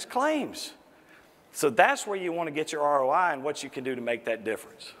 80% is claims. So that's where you want to get your ROI and what you can do to make that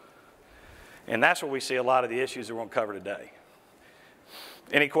difference. And that's where we see a lot of the issues that we're going to cover today.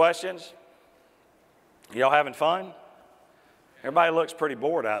 Any questions? Y'all having fun? Everybody looks pretty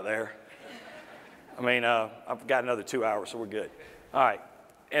bored out there. I mean, I've got another 2 hours, so we're good. All right.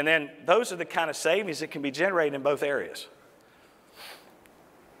 And then those are the kind of savings that can be generated in both areas.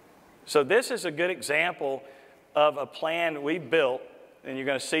 So this is a good example of a plan we built, and you're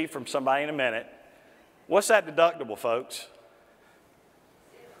going to see from somebody in a minute. What's that deductible, folks?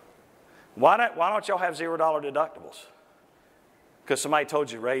 Why don't y'all have $0 deductibles? Because somebody told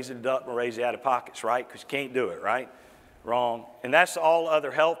you to raise the deductible, raise the out-of-pockets, right? Because you can't do it, right? Wrong. And that's all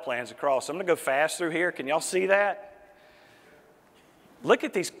other health plans across. So I'm going to go fast through here. Can y'all see that? Look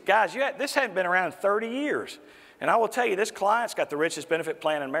at these guys. This hadn't been around in 30 years. And I will tell you, this client's got the richest benefit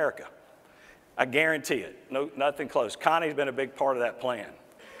plan in America. I guarantee it. No, nothing close. Connie's been a big part of that plan.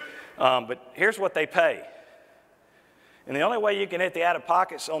 But here's what they pay. And the only way you can hit the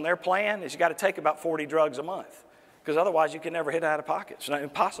out-of-pockets on their plan is you got to take about 40 drugs a month. Because otherwise you can never hit out-of-pocket. It's not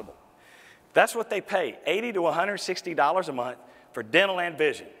impossible. That's what they pay, $80 to $160 a month for dental and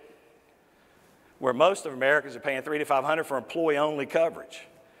vision. Where most of Americans are paying $300 to $500 for employee-only coverage.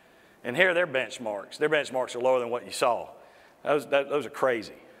 And here are their benchmarks. Their benchmarks are lower than what you saw. Those are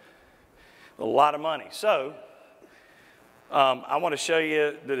crazy. A lot of money. So I want to show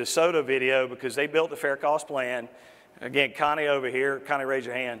you the DeSoto video because they built the fair cost plan. Again, Connie over here, Connie raise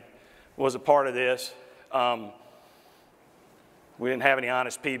your hand, was a part of this. We didn't have any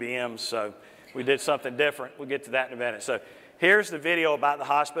honest PBMs, so we did something different. We'll get to that in a minute. So here's the video about the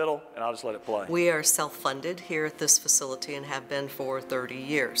hospital, and I'll just let it play. We are self-funded here at this facility and have been for 30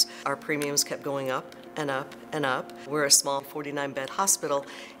 years. Our premiums kept going up and up and up. We're a small 49-bed hospital,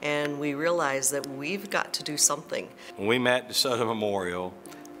 and we realized that we've got to do something. When we met DeSoto Memorial,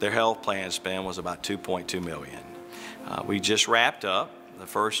 their health plan spend was about $2.2 million. We just wrapped up the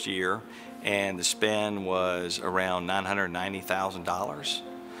first year, and the spend was around $990,000.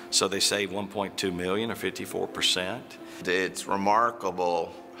 So they saved $1.2 million, or 54%. It's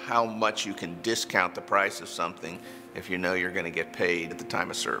remarkable how much you can discount the price of something if you know you're going to get paid at the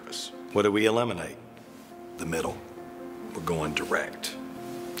time of service. What do we eliminate? The middle. We're going direct.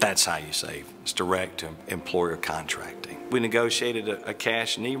 That's how you save. It's direct to employer contracting. We negotiated a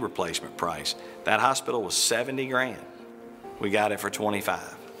cash knee replacement price. That hospital was 70 grand. We got it for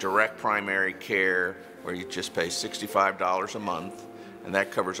 25. Direct primary care, where you just pay $65 a month, and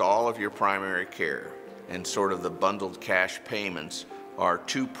that covers all of your primary care. And sort of the bundled cash payments are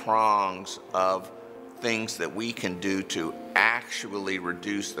two prongs of things that we can do to actually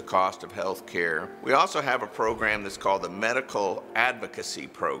reduce the cost of health care. We also have a program that's called the Medical Advocacy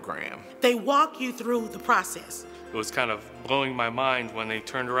Program. They walk you through the process. It was kind of blowing my mind when they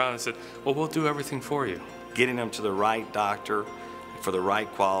turned around and said, well, we'll do everything for you. Getting them to the right doctor for the right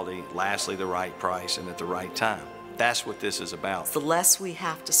quality, lastly the right price, and at the right time. That's what this is about. The less we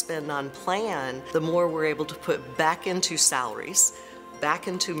have to spend on plan, the more we're able to put back into salaries, back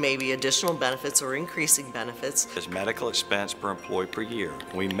into maybe additional benefits or increasing benefits. As medical expense per employee per year.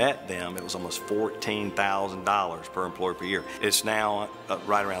 When we met them, it was almost $14,000 per employee per year. It's now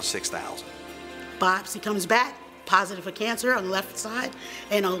right around $6,000. Biopsy comes back, positive for cancer on the left side,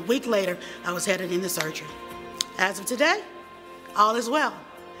 and a week later, I was headed into surgery. As of today, all is well.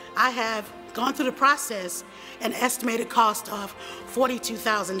 I have gone through the process, an estimated cost of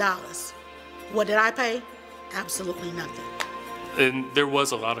 $42,000. What did I pay? Absolutely nothing. And there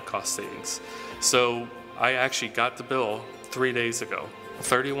was a lot of cost savings. So I actually got the bill 3 days ago,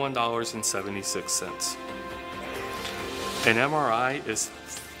 $31.76. An MRI is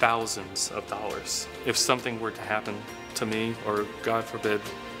thousands of dollars. If something were to happen to me, or God forbid,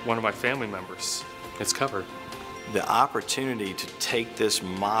 one of my family members, it's covered. The opportunity to take this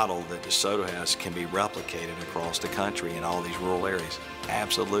model that DeSoto has can be replicated across the country in all these rural areas.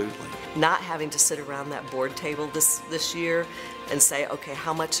 Absolutely. Not having to sit around that board table this year and say, okay,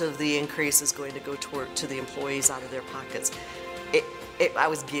 how much of the increase is going to go to the employees out of their pockets? I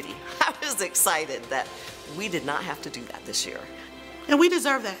was giddy. I was excited that we did not have to do that this year. And we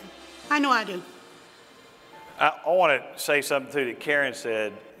deserve that. I know I do. I want to say something too that Karen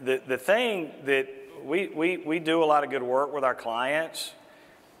said. The thing that we do a lot of good work with our clients,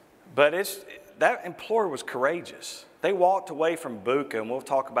 but that employer was courageous. They walked away from Buca, and we'll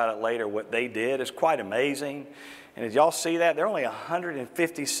talk about it later, what they did. It's quite amazing. And as y'all see that, there are only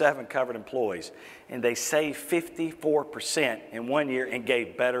 157 covered employees, and they saved 54% in 1 year and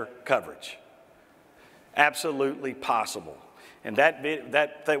gave better coverage. Absolutely possible. And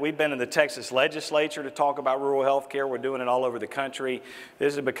we've been in the Texas legislature to talk about rural health care. We're doing it all over the country.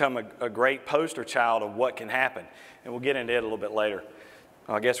 This has become a great poster child of what can happen. And we'll get into it a little bit later.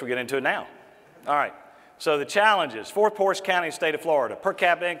 I guess we'll get into it now. All right. So the challenges, fourth poorest county in the state of Florida, per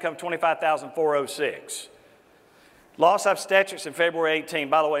capita income $25,406. Lost obstetrics in February 18.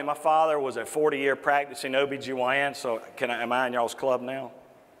 By the way, my father was a 40-year practicing OBGYN, so am I in y'all's club now?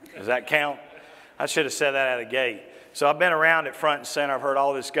 Does that count? I should have said that out of the gate. So I've been around it front and center. I've heard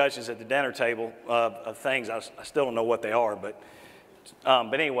all the discussions at the dinner table of things. I still don't know what they are, but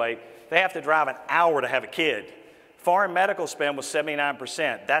anyway, they have to drive an hour to have a kid. Foreign medical spend was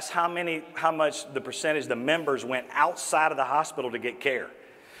 79%. That's how much the percentage the members went outside of the hospital to get care.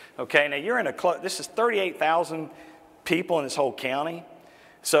 Okay, now you're in this is 38,000 people in this whole county.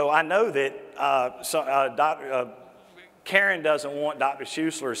 So I know that Karen doesn't want Dr.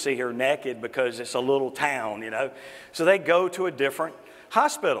 Schuessler to see her naked because it's a little town, you know. So they go to a different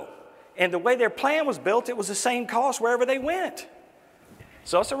hospital. And the way their plan was built, it was the same cost wherever they went.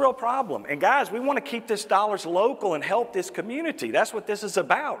 So it's a real problem. And guys, we want to keep this dollars local and help this community. That's what this is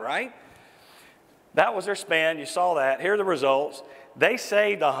about, right? That was their spend. You saw that. Here are the results. They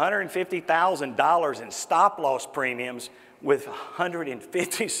saved $150,000 in stop-loss premiums with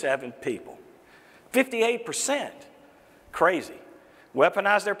 157 people. 58%. Crazy.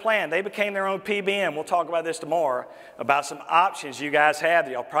 Weaponized their plan. They became their own PBM. We'll talk about this tomorrow, about some options you guys have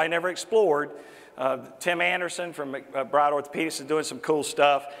that y'all probably never explored. Tim Anderson from McBride Orthopedics is doing some cool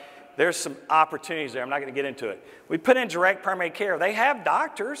stuff. There's some opportunities there. I'm not going to get into it. We put in direct primary care. They have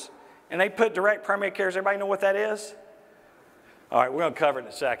doctors, and they put direct primary care. Does everybody know what that is? All right, we're going to cover it in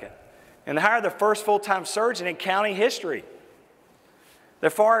a second. And they hired the first full-time surgeon in county history. Their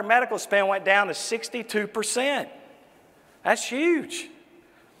foreign medical spend went down to 62%. That's huge.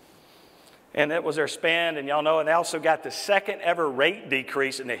 And that was their spend, and y'all know, and they also got the second ever rate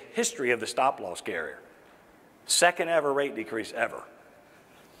decrease in the history of the stop-loss carrier. Second ever rate decrease ever.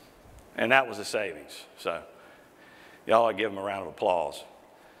 And that was the savings. So y'all ought to give them a round of applause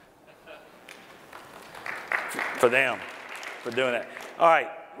for them, for doing that. All right,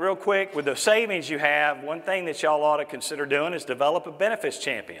 real quick, with the savings you have, one thing that y'all ought to consider doing is develop a benefits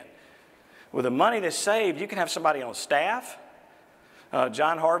champion. With the money that's saved, you can have somebody on staff,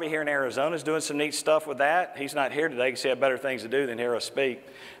 John Harvey here in Arizona is doing some neat stuff with that. He's not here today because he had better things to do than hear us speak.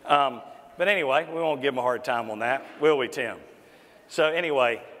 But anyway, we won't give him a hard time on that, will we, Tim? So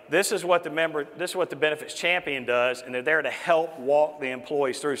anyway, this is what the benefits champion does, and they're there to help walk the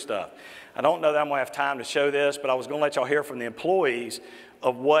employees through stuff. I don't know that I'm going to have time to show this, but I was going to let y'all hear from the employees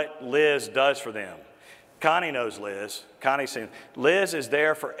of what Liz does for them. Connie knows Liz. Connie's seen. Liz is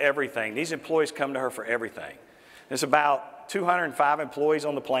there for everything. These employees come to her for everything. There's about 205 employees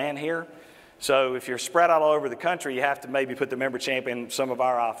on the plan here. So if you're spread out all over the country, you have to maybe put the member champion in some of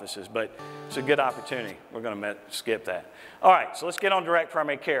our offices, but it's a good opportunity. We're going to skip that. All right, so let's get on direct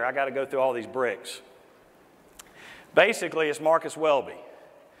primary care. I got to go through all these bricks. Basically, it's Marcus Welby.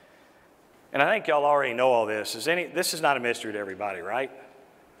 And I think y'all already know all this. This is not a mystery to everybody, right?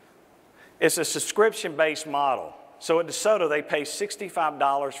 It's a subscription-based model. So at DeSoto, they pay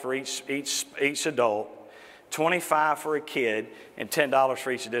 $65 for each adult, $25 for a kid, and $10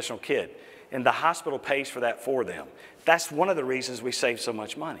 for each additional kid. And the hospital pays for that for them. That's one of the reasons we save so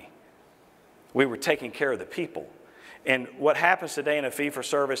much money. We were taking care of the people. And what happens today in a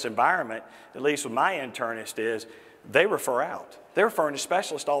fee-for-service environment, at least with my internist, is they refer out. They're referring to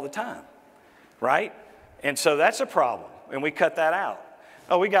specialists all the time, right? And so that's a problem, and we cut that out.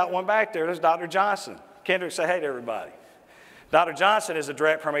 Oh, we got one back there. There's Dr. Johnson. Kendrick, say hey to everybody. Dr. Johnson is a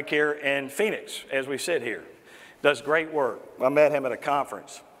direct primary care in Phoenix as we sit here. Does great work. I met him at a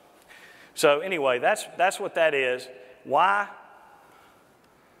conference. So anyway, that's what that is. Why?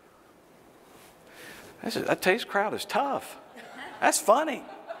 I tell you, this crowd is tough. That's funny.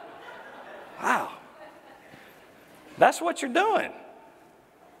 Wow. That's what you're doing.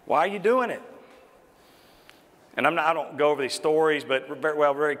 Why are you doing it? And I don't go over these stories, but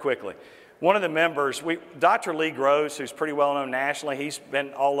very quickly. One of the members, Dr. Lee Gross, who's pretty well known nationally, he's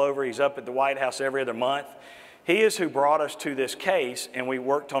been all over. He's up at the White House every other month. He is who brought us to this case, and we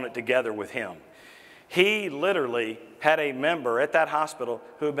worked on it together with him. He literally had a member at that hospital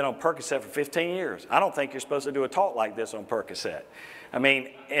who had been on Percocet for 15 years. I don't think you're supposed to do a talk like this on Percocet. I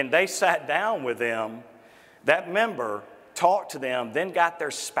mean, and they sat down with them. That member talked to them, then got their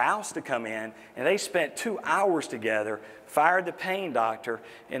spouse to come in, and they spent 2 hours together, fired the pain doctor,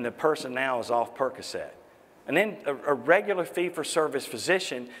 and the person now is off Percocet. And then a regular fee-for-service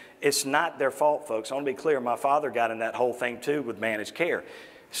physician, it's not their fault, folks. I want to be clear, my father got in that whole thing too with managed care.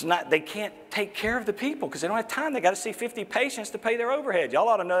 It's not, they can't take care of the people because they don't have time. They got to see 50 patients to pay their overhead. Y'all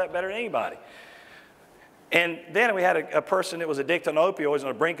ought to know that better than anybody. And then we had a person that was addicted to opioids on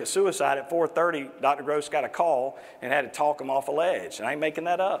the brink of suicide. At 4:30, Dr. Gross got a call and had to talk him off a ledge. And I ain't making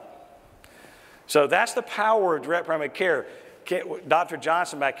that up. So that's the power of direct primary care. Dr.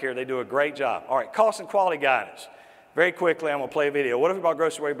 Johnson back here, they do a great job. All right, cost and quality guidance. Very quickly, I'm going to play a video. What if we bought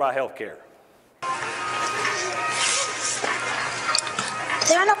grocery, we buy health care?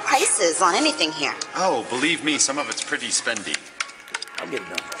 There are no prices on anything here. Oh, believe me, some of it's pretty spendy. I'll get it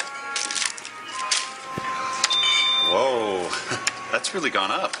done. Whoa, that's really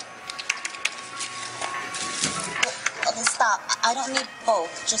gone up. Okay, stop. I don't need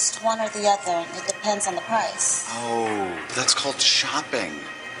both, just one or the other. It depends on the price. Oh, that's called shopping.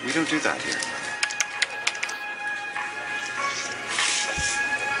 We don't do that here.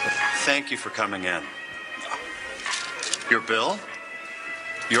 Thank you for coming in. Your bill?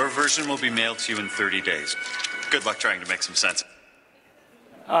 Your version will be mailed to you in 30 days. Good luck trying to make some sense.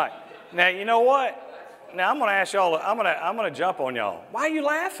 All right. Now, you know what? Now, I'm going to ask y'all, I'm going to jump on y'all. Why are you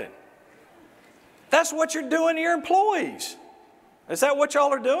laughing? That's what you're doing to your employees. Is that what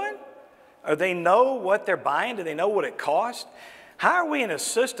y'all are doing? Or they know what they're buying? Do they know what it costs? How are we in a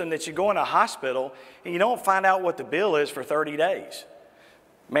system that you go in a hospital and you don't find out what the bill is for 30 days?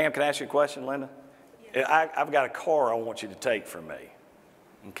 Ma'am, can I ask you a question, Linda? Yeah. I've got a car I want you to take from me.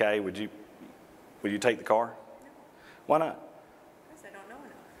 Okay, would you take the car? No. Why not? Because I don't know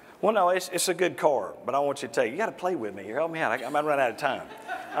enough. Well, no, it's a good car, but I want you to take it. You got to play with me. You're helping me out. I might run out of time.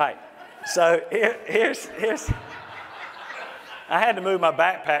 All right, so here's I had to move my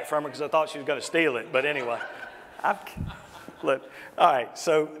backpack from her because I thought she was going to steal it, but anyway. Look, all right,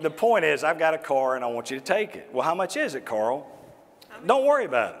 so the point is I've got a car and I want you to take it. Well, how much is it, Carl? Don't worry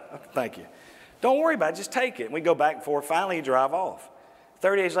about it. Okay, thank you. Don't worry about it. Just take it. And we go back and forth. Finally, you drive off.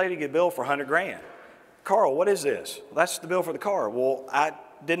 30 days later, you get billed for $100 grand. Carl, what is this? Well, that's the bill for the car. Well, I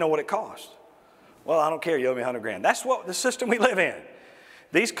didn't know what it cost. Well, I don't care. You owe me $100 grand. That's what the system we live in.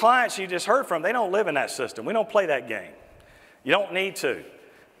 These clients you just heard from, they don't live in that system. We don't play that game. You don't need to.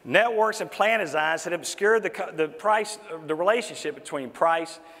 Networks and plan designs had obscured the relationship between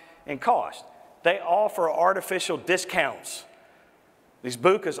price and cost. They offer artificial discounts. These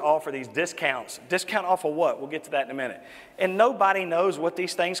BUCAs offer these discounts. Discount off of what? We'll get to that in a minute. And nobody knows what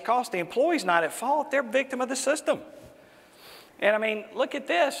these things cost. The employee's not at fault. They're a victim of the system. And I mean, look at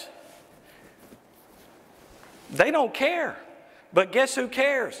this. They don't care. But guess who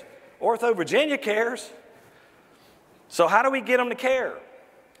cares? Ortho Virginia cares. So how do we get them to care?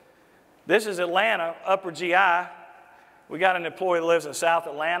 This is Atlanta, Upper GI. We got an employee that lives in South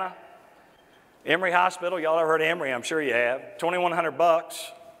Atlanta. Emory Hospital, y'all ever heard of Emory? I'm sure you have.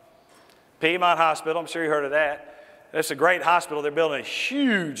 $2,100. Piedmont Hospital, I'm sure you heard of that. It's a great hospital. They're building a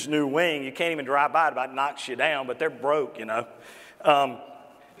huge new wing. You can't even drive by it, about knocks you down, but they're broke, you know.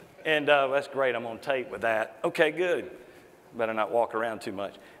 That's great. I'm on tape with that. Okay, good. Better not walk around too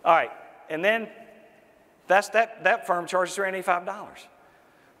much. All right, and then that firm charges $385.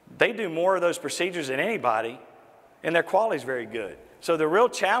 They do more of those procedures than anybody, and their quality is very good. So the real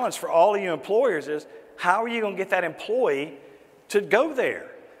challenge for all of you employers is, how are you going to get that employee to go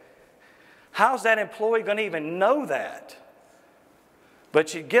there? How's that employee going to even know that?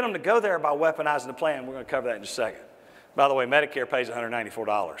 But you get them to go there by weaponizing the plan. We're going to cover that in just a second. By the way, Medicare pays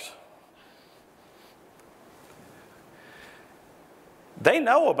 $194. They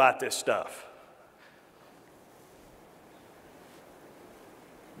know about this stuff.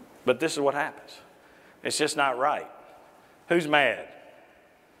 But this is what happens. It's just not right. Who's mad?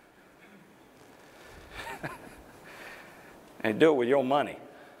 And do it with your money.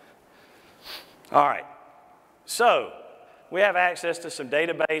 All right. So we have access to some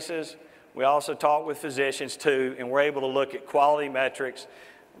databases. We also talk with physicians too, and we're able to look at quality metrics,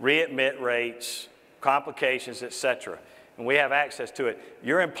 readmit rates, complications, etc. And we have access to it.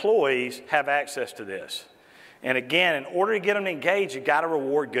 Your employees have access to this. And again, in order to get them to engage, you've got to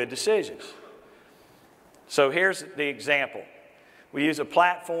reward good decisions. So here's the example. We use a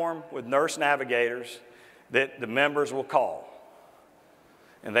platform with nurse navigators that the members will call,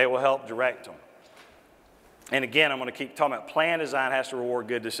 and they will help direct them. And again, I'm going to keep talking about plan design has to reward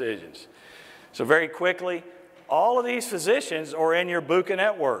good decisions. So very quickly, all of these physicians are in your BUCA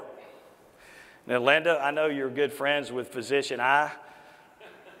network. Now, Linda, I know you're good friends with Physician I,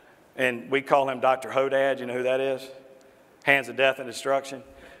 and we call him Dr. Hodad. You know who that is? Hands of Death and Destruction.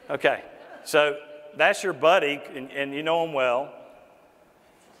 Okay, so that's your buddy, and you know him well.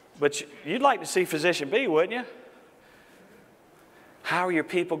 But you'd like to see Physician B, wouldn't you? How are your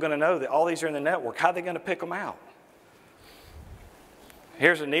people going to know that all these are in the network? How are they going to pick them out?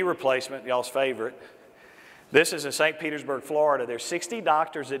 Here's a knee replacement, y'all's favorite. This is in St. Petersburg, Florida. There's 60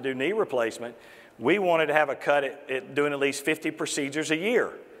 doctors that do knee replacement. We wanted to have a cut at doing at least 50 procedures a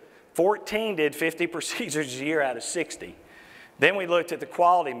year. 14 did 50 procedures a year out of 60. Then we looked at the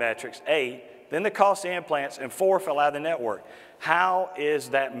quality metrics, 8. Then the cost of implants, and 4 fell out of the network. How is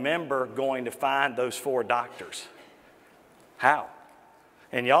that member going to find those 4 doctors? How?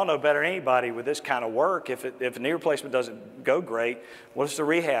 And y'all know better than anybody with this kind of work, if a knee replacement doesn't go great, what's the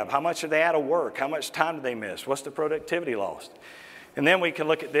rehab? How much are they out of work? How much time do they miss? What's the productivity lost? And then we can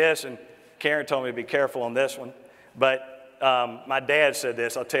look at this, and Karen told me to be careful on this one, but my dad said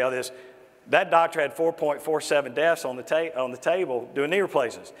this, I'll tell you this. That doctor had 4.47 deaths on the table doing knee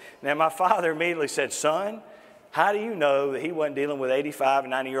replacements. Now my father immediately said, son, how do you know that he wasn't dealing with 85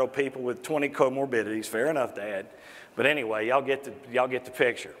 and 90-year-old people with 20 comorbidities? Fair enough, Dad. But anyway, y'all get the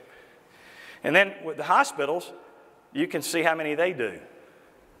picture. And then with the hospitals, you can see how many they do.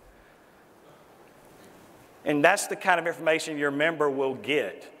 And that's the kind of information your member will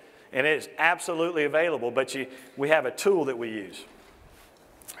get. And it is absolutely available, but we have a tool that we use.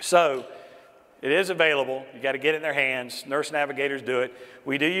 So it is available. You got to get it in their hands. Nurse navigators do it.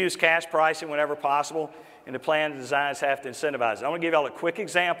 We do use cash pricing whenever possible, and the plan designs have to incentivize it. I'm going to give y'all a quick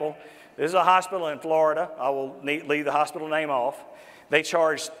example. This is a hospital in Florida. I will leave the hospital name off. They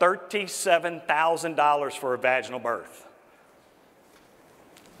charge $37,000 for a vaginal birth.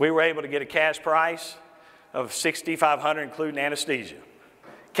 We were able to get a cash price of $6,500, including anesthesia.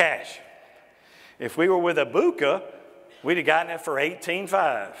 Cash. If we were with a BUCA, we'd have gotten it for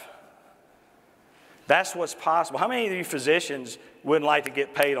 $18,500. That's what's possible. How many of you physicians wouldn't like to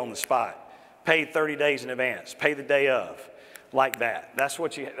get paid on the spot? Paid 30 days in advance, pay the day of, like that. That's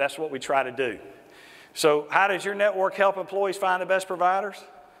what we try to do. So how does your network help employees find the best providers?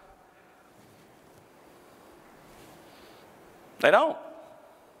 They don't.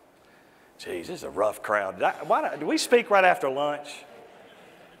 Geez, this is a rough crowd. Do we speak right after lunch?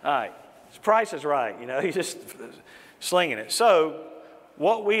 All right, Price is Right, you know, he's just slinging it. So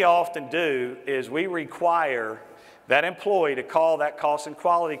what we often do is we require that employee to call that cost and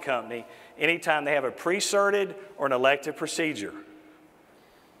quality company anytime they have a pre-certed or an elective procedure.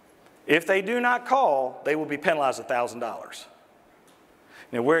 If they do not call, they will be penalized $1,000.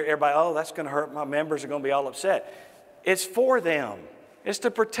 Now, everybody, oh, that's going to hurt my members, are going to be all upset. It's for them. It's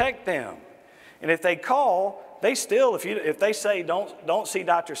to protect them. And if they call, they still, if they say, don't see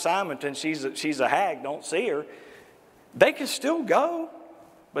Dr. Simonton, she's a hag, don't see her, they can still go,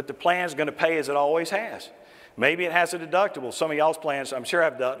 but the plan's going to pay as it always has. Maybe it has a deductible. Some of y'all's plans, I'm sure,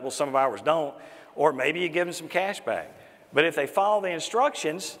 have deductibles. Some of ours don't. Or maybe you give them some cash back. But if they follow the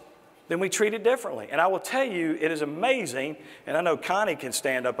instructions, then we treat it differently. And I will tell you, it is amazing, and I know Connie can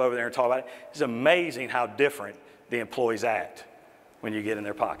stand up over there and talk about it. It's amazing how different the employees act when you get in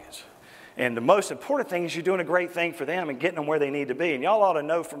their pockets. And the most important thing is you're doing a great thing for them and getting them where they need to be. And y'all ought to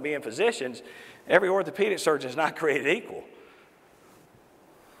know from being physicians, every orthopedic surgeon is not created equal.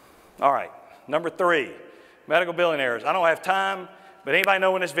 All right, number 3, medical billing errors. I don't have time, but anybody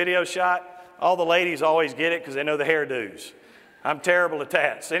know when this video's shot? All the ladies always get it because they know the hairdos. I'm terrible at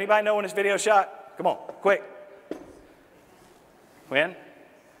that. So anybody know when this video's shot? Come on, quick. When?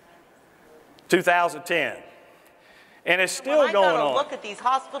 2010. And it's still going on. When I got to look at these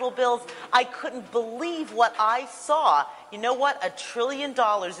hospital bills, I couldn't believe what I saw. You know what? $1 trillion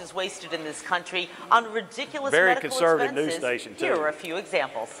is wasted in this country on ridiculous very medical conservative expenses. News station, too. Here are a few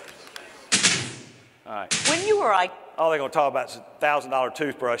examples. All right. When you were... Oh, they're going to talk about $1,000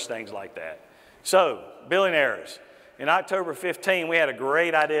 toothbrush, things like that. So, billing errors. In October 15, we had a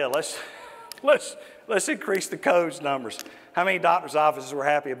great idea. Let's increase the codes numbers. How many doctor's offices were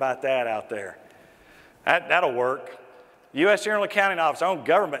happy about that out there? That'll work. U.S. General Accounting Office, our own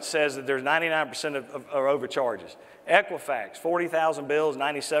government says that there's 99% of overcharges. Equifax, 40,000 bills,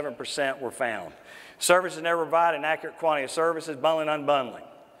 97% were found. Services never provide an accurate quantity of services, bundling, unbundling.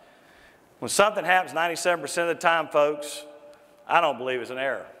 When something happens 97% of the time, folks, I don't believe it's an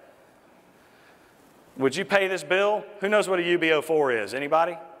error. Would you pay this bill? Who knows what a UBO4 is?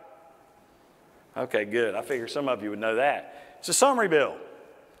 Anybody? Okay, good. I figure some of you would know that. It's a summary bill.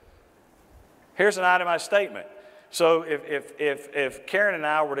 Here's an itemized statement. So if Karen and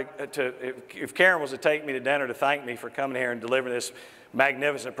I were if Karen was to take me to dinner to thank me for coming here and delivering this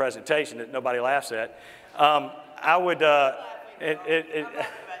magnificent presentation that nobody laughs at, I would, all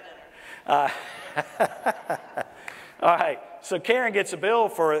right, so Karen gets a bill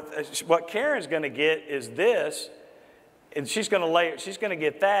for it. What Karen's going to get is this, and she's going to get that, she's going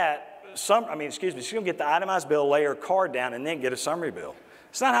to get the itemized bill, lay her card down, and then get a summary bill.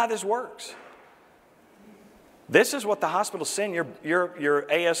 It's not how this works. This is what the hospitals send your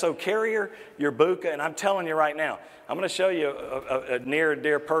ASO carrier, your BUCA, and I'm telling you right now, I'm going to show you a near and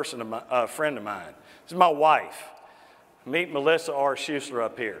dear person, a friend of mine. This is my wife. Meet Melissa R. Schuessler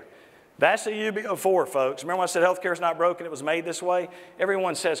up here. That's a UBO4, folks. Remember when I said healthcare is not broken, it was made this way?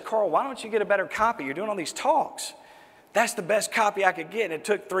 Everyone says, Carl, why don't you get a better copy? You're doing all these talks. That's the best copy I could get, and it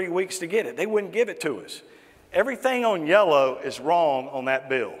took 3 weeks to get it. They wouldn't give it to us. Everything on yellow is wrong on that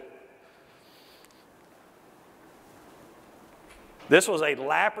bill. This was a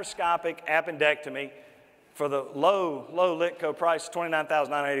laparoscopic appendectomy for the low LitCo price of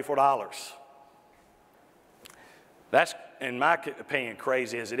 $29,984. That's, in my opinion,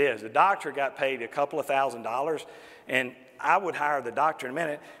 crazy as it is. The doctor got paid a couple of $1,000s, and I would hire the doctor in a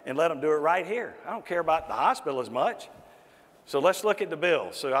minute and let him do it right here. I don't care about the hospital as much. So let's look at the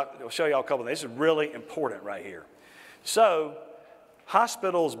bill. So I'll show you all a couple of things. This is really important right here. So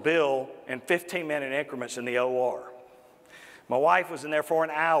hospitals bill in 15-minute increments in the OR. My wife was in there for an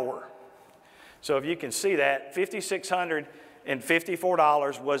hour. So if you can see that,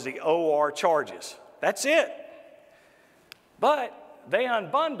 $5,654 was the OR charges. That's it. But they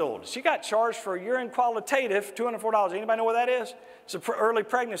unbundled. She got charged for a urine qualitative, $204. Anybody know what that is? It's an early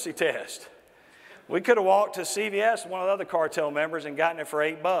pregnancy test. We could have walked to CVS, one of the other cartel members, and gotten it for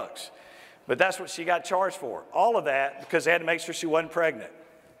 $8. But that's what she got charged for. All of that because they had to make sure she wasn't pregnant.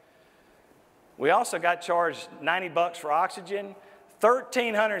 We also got charged $90 for oxygen,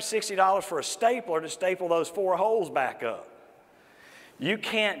 $1,360 for a stapler to staple those 4 holes back up. You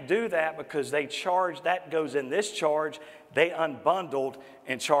can't do that because they charge, that goes in this charge, they unbundled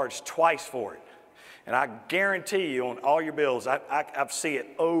and charged twice for it. And I guarantee you on all your bills, I see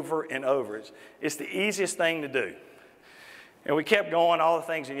it over and over. It's the easiest thing to do. And we kept going, all the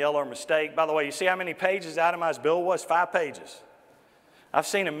things in yellow are a mistake. By the way, you see how many pages the itemized bill was? 5 pages. I've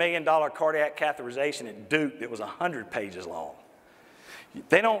seen $1 million cardiac catheterization at Duke that was 100 pages long.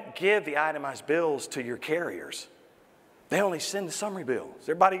 They don't give the itemized bills to your carriers. They only send the summary bill. Is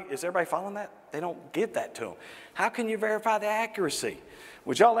everybody following that? They don't give that to them. How can you verify the accuracy?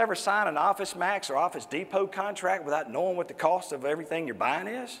 Would y'all ever sign an Office Max or Office Depot contract without knowing what the cost of everything you're buying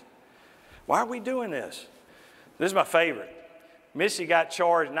is? Why are we doing this? This is my favorite. Missy got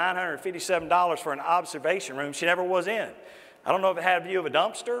charged $957 for an observation room she never was in. I don't know if it had a view of a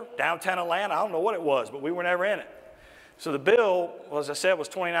dumpster, downtown Atlanta, I don't know what it was, but we were never in it. So the bill, well, as I said, was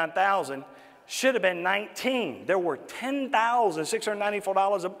 $29,000, should have been $19,000. There were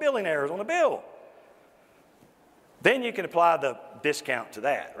 $10,694 of billing errors on the bill. Then you can apply the discount to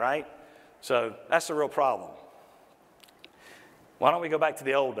that, right? So that's the real problem. Why don't we go back to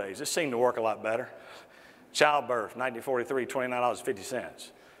the old days? This seemed to work a lot better. Childbirth, 1943,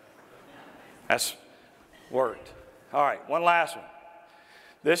 $29.50. That's worked. All right, one last one.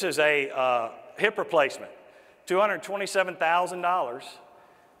 This is a hip replacement, $227,000,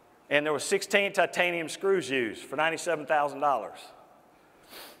 and there were 16 titanium screws used for $97,000.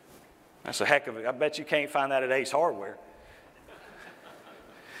 That's a heck of it. I bet you can't find that at Ace Hardware.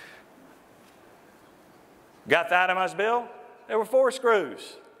 Got the itemized bill? There were 4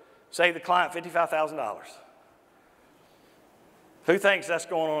 screws. Saved the client $55,000. Who thinks that's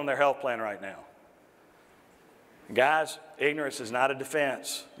going on in their health plan right now? Guys, ignorance is not a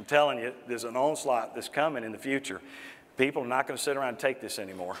defense. I'm telling you, there's an onslaught that's coming in the future. People are not going to sit around and take this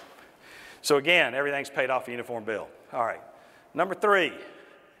anymore. So again, everything's paid off a uniform bill. All right. Number 3,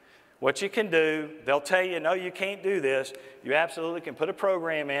 what you can do, they'll tell you, no, you can't do this. You absolutely can put a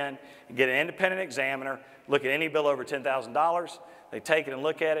program in and get an independent examiner, look at any bill over $10,000. They take it and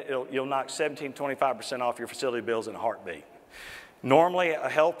look at it. You'll knock 17, 25% off your facility bills in a heartbeat. Normally, a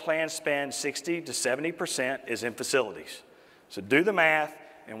health plan spend 60 to 70% is in facilities. So do the math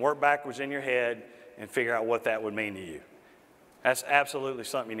and work backwards in your head and figure out what that would mean to you. That's absolutely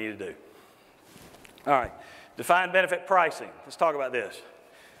something you need to do. All right, defined benefit pricing. Let's talk about this.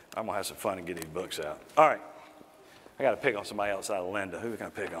 I'm gonna have some fun and get these books out. All right, I gotta pick on somebody outside of Linda. Who can I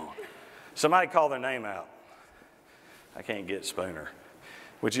pick on? Somebody call their name out. I can't get Spooner.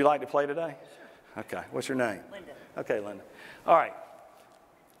 Would you like to play today? Sure. Okay, what's your name? Linda. Okay, Linda. All right.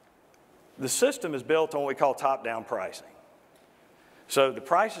 The system is built on what we call top-down pricing. So the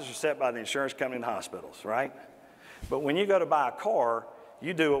prices are set by the insurance company and hospitals, right? But when you go to buy a car,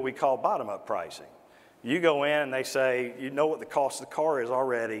 you do what we call bottom-up pricing. You go in and they say, you know what the cost of the car is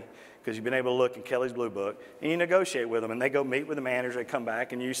already because you've been able to look in Kelly's Blue Book, and you negotiate with them, and they go meet with the manager, they come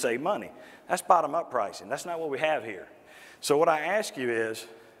back, and you save money. That's bottom-up pricing. That's not what we have here. So what I ask you is,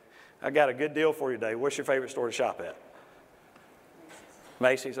 I got a good deal for you today. What's your favorite store to shop at?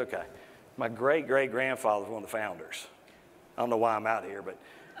 Macy's? Okay. My great-great-grandfather was one of the founders. I don't know why I'm out here, but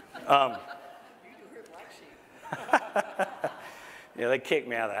yeah, they kicked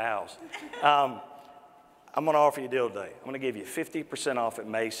me out of the house. I'm going to offer you a deal today. I'm going to give you 50% off at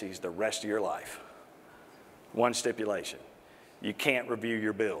Macy's the rest of your life. One stipulation. You can't review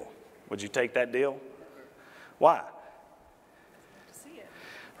your bill. Would you take that deal? Why? To see it.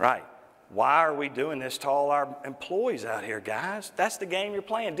 Right. Why are we doing this to all our employees out here, guys? That's the game you're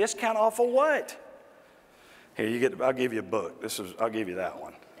playing. Discount off of what? Here, I'll give you a book. I'll give you that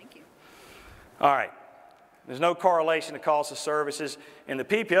one. Thank you. All right. There's no correlation to cost of services, and the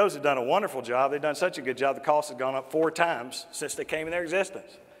PPOs have done a wonderful job. They've done such a good job, the cost has gone up 4 times since they came in their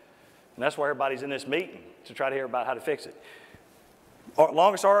existence. And that's why everybody's in this meeting, to try to hear about how to fix it.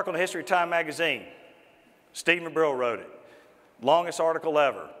 Longest article in the history of Time magazine. Stephen Brill wrote it. Longest article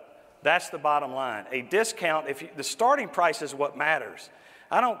ever. That's the bottom line. A discount, the starting price is what matters.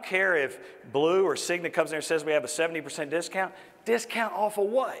 I don't care if Blue or Cigna comes in there and says we have a 70% discount. Discount off of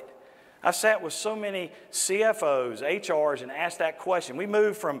what? I've sat with so many CFOs, HRs, and asked that question. We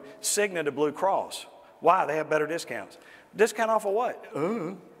moved from Cigna to Blue Cross. Why? They have better discounts. Discount off of what?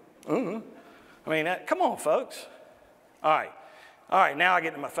 I mean, come on, folks. All right, now I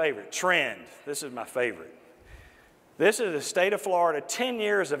get to my favorite, trend. This is my favorite. This is the state of Florida, 10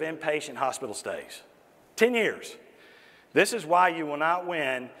 years of inpatient hospital stays. 10 years. This is why you will not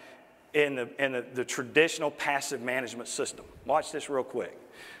win in the traditional passive management system. Watch this real quick.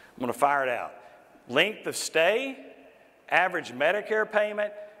 I'm going to fire it out. Length of stay, average Medicare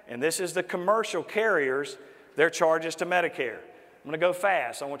payment, and this is the commercial carriers, their charges to Medicare. I'm going to go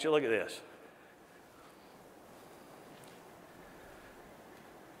fast. I want you to look at this.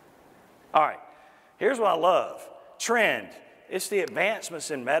 All right, here's what I love. Trend. It's the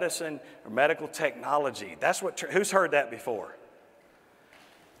advancements in medicine or medical technology. That's what, who's heard that before?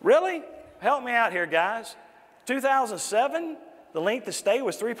 Really? Help me out here, guys. 2007, the length of stay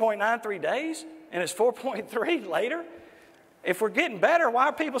was 3.93 days, and it's 4.3 later. If we're getting better, why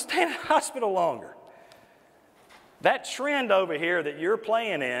are people staying in the hospital longer? That trend over here that you're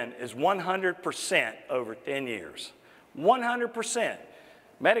playing in is 100% over 10 years. 100%.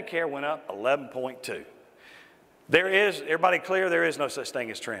 Medicare went up 11.2. There is, everybody clear, there is no such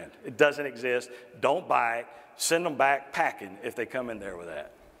thing as trend. It doesn't exist. Don't buy it. Send them back packing if they come in there with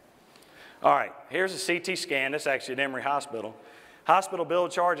that. All right, here's a CT scan. This is actually at Emory Hospital. Hospital bill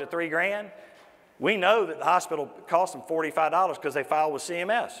charge of $3 grand. We know that the hospital cost them $45 because they filed with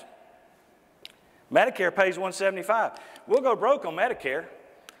CMS. Medicare pays $175. We'll go broke on Medicare.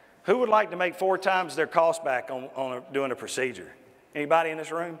 Who would like to make 4 times their cost back on doing a procedure? Anybody in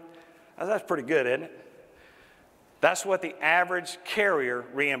this room? That's pretty good, isn't it? That's what the average carrier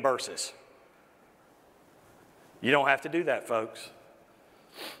reimburses. You don't have to do that, folks.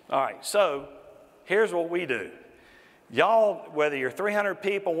 All right, so here's what we do. Y'all, whether you're 300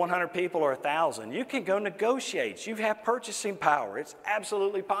 people, 100 people, or 1,000, you can go negotiate. You have purchasing power. It's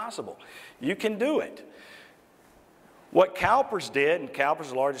absolutely possible. You can do it. What CalPERS did, and CalPERS is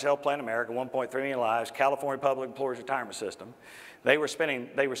the largest health plan in America, 1.3 million lives, California Public Employees Retirement System. They were spending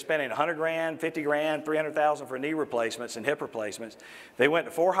 100 grand, 50 grand, 300,000 for knee replacements and hip replacements. They went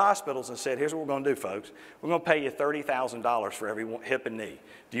to 4 hospitals and said, here's what we're going to do, folks. We're going to pay you $30,000 for every hip and knee.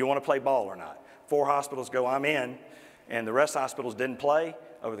 Do you want to play ball or not? 4 hospitals go, I'm in, and the rest of the hospitals didn't play.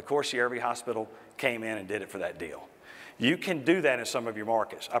 Over the course of the year, every hospital came in and did it for that deal. You can do that in some of your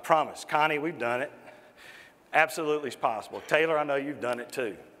markets. I promise. Connie, we've done it. Absolutely is possible. Taylor, I know you've done it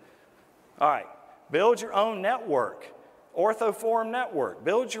too. All right, build your own network. OrthoForum network.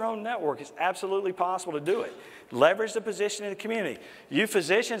 Build your own network. It's absolutely possible to do it. Leverage the position in the community. You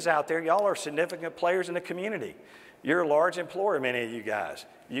physicians out there, y'all are significant players in the community. You're a large employer, many of you guys.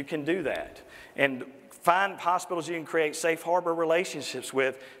 You can do that. And find hospitals you can create safe harbor relationships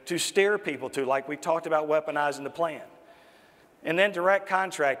with to steer people to, like we talked about weaponizing the plan. And then direct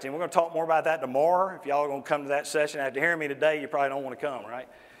contracting. We're going to talk more about that tomorrow. If y'all are going to come to that session after hearing me today, you probably don't want to come, right?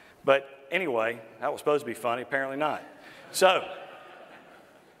 But anyway, that was supposed to be funny. Apparently not. So,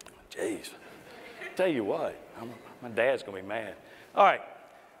 geez, tell you what, my dad's going to be mad. All right,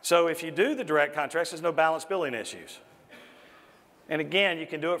 so if you do the direct contracts, there's no balance billing issues. And again, you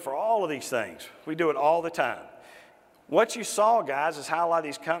can do it for all of these things. We do it all the time. What you saw, guys, is how a lot of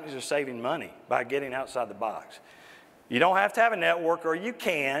these companies are saving money by getting outside the box. You don't have to have a network, or you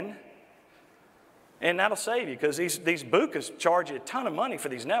can, and that'll save you, because these BUCAs charge you a ton of money for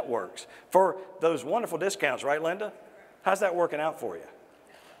these networks for those wonderful discounts, right, Linda? How's that working out for you?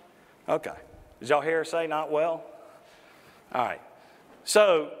 Okay. Did y'all hear her say not well? All right.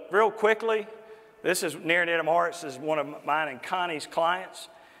 So real quickly, this is near and dear to my heart. This is one of mine and Connie's clients.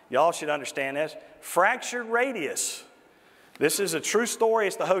 Y'all should understand this. Fractured radius. This is a true story.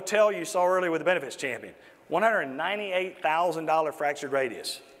 It's the hotel you saw earlier with the benefits champion. $198,000 fractured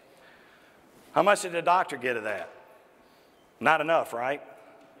radius. How much did the doctor get of that? Not enough, right?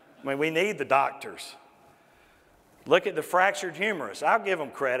 I mean, we need the doctors. Look at the fractured humerus. I'll give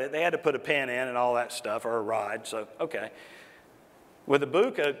them credit. They had to put a pin in and all that stuff, or a rod, so okay. With the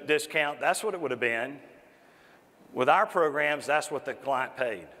BUCA discount, that's what it would have been. With our programs, that's what the client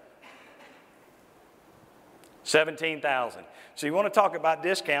paid. $17,000. So you want to talk about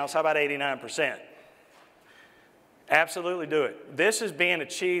discounts, how about 89%? Absolutely do it. This is being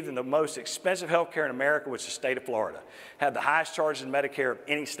achieved in the most expensive health care in America, which is the state of Florida. Had the highest charges in Medicare of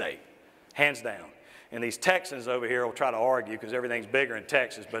any state, hands down. And these Texans over here will try to argue because everything's bigger in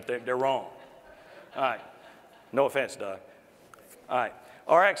Texas, but they're wrong. All right. No offense, Doug. All right.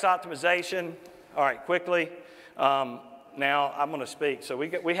 RX optimization. All right, quickly. Now I'm going to speak. So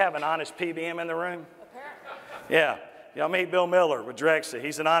we have an honest PBM in the room? Yeah. Y'all meet Bill Miller with Drexel.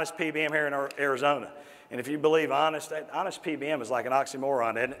 He's an honest PBM here in Arizona. And if you believe honest PBM is like an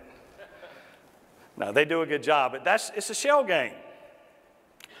oxymoron, isn't it? No, they do a good job, but it's a shell game.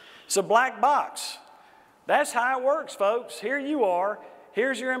 It's a black box. That's how it works, folks. Here you are.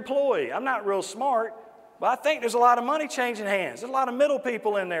 Here's your employee. I'm not real smart, but I think there's a lot of money changing hands. There's a lot of middle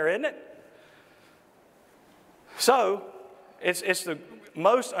people in there, isn't it? So it's the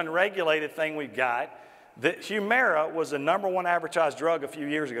most unregulated thing we've got. The Humira was the #1 advertised drug a few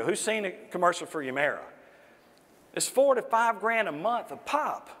years ago. Who's seen a commercial for Humira? It's $4 to $5 grand a month a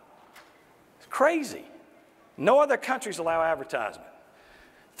pop. It's crazy. No other countries allow advertisement.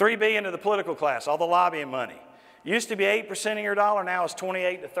 $3 billion to the political class, all the lobbying money. Used to be 8% of your dollar, now it's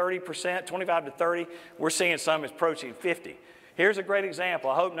 28 to 30%, 25 to 30. We're seeing some approaching 50. Here's a great example.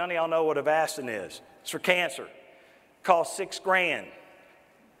 I hope none of y'all know what Avastin is. It's for cancer. It costs $6 grand.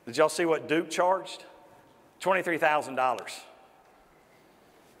 Did y'all see what Duke charged? $23,000.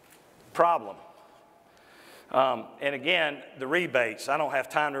 Problem. And again, the rebates. I don't have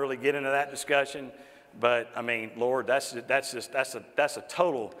time to really get into that discussion, but I mean, Lord, that's a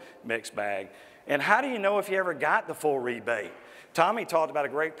total mixed bag. And how do you know if you ever got the full rebate? Tommy talked about a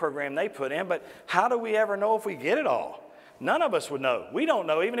great program they put in, but how do we ever know if we get it all? None of us would know. We don't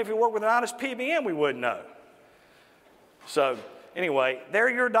know. Even if we work with an honest PBM, we wouldn't know. So anyway, they're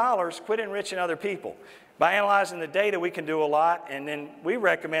your dollars. Quit enriching other people. By analyzing the data, we can do a lot, and then we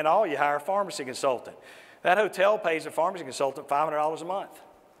recommend all you hire a pharmacy consultant. That hotel pays a pharmacy consultant $500 a month.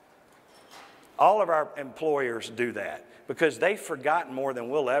 All of our employers do that because they've forgotten more than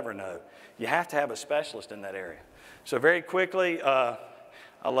we'll ever know. You have to have a specialist in that area. So very quickly, I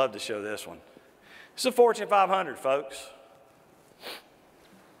love to show this one. It's a Fortune 500, folks.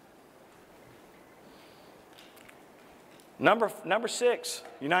 Number 6,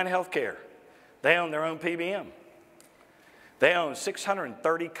 United Healthcare. They own their own PBM. They own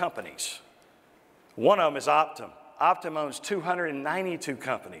 630 companies. One of them is Optum. Optum owns 292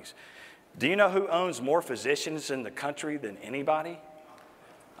 companies. Do you know who owns more physicians in the country than anybody?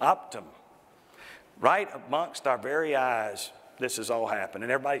 Optum. Right amongst our very eyes, this has all happened.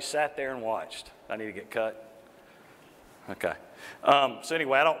 And everybody sat there and watched. I need to get cut. Okay. So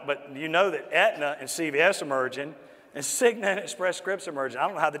anyway, but you know that Aetna and CVS are merging, and Cigna and Express Scripts are merging. I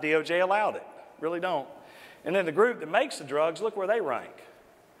don't know how the DOJ allowed it. Really don't. And then the group that makes the drugs, look where they rank.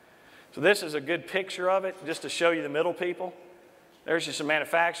 So this is a good picture of it, just to show you the middle people. There's just some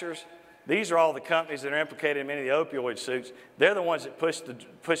manufacturers. These are all the companies that are implicated in many of the opioid suits. They're the ones that push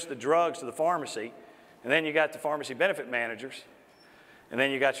the drugs to the pharmacy. And then you got the pharmacy benefit managers. And then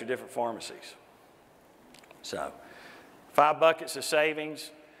you got your different pharmacies. So 5 buckets of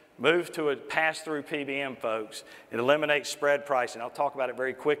savings. Move to a pass-through PBM, folks. It eliminates spread pricing. I'll talk about it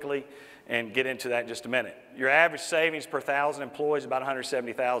very quickly and get into that in just a minute. Your average savings per 1,000 employees is about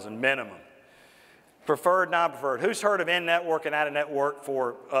 $170,000 minimum. Preferred, non-preferred. Who's heard of in-network and out-of-network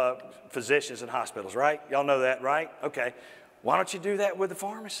for physicians and hospitals, right? Y'all know that, right? Okay. Why don't you do that with the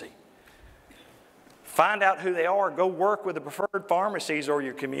pharmacy? Find out who they are. Go work with the preferred pharmacies or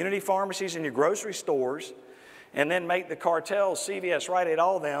your community pharmacies and your grocery stores, and then make the cartels, CVS, Rite Aid,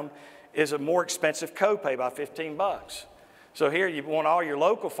 all of them, is a more expensive copay by 15 bucks. So here you want all your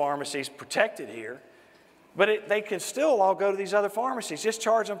local pharmacies protected here, but they can still all go to these other pharmacies. Just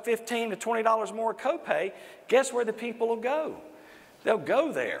charge them $15 to $20 more copay. Guess where the people will go? They'll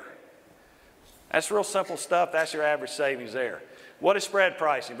go there. That's real simple stuff. That's your average savings there. What is spread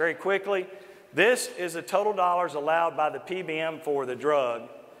pricing? Very quickly, this is the total dollars allowed by the PBM for the drug.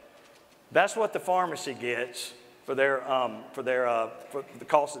 That's what the pharmacy gets for for the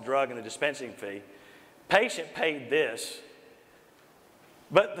cost of the drug and the dispensing fee. Patient paid this,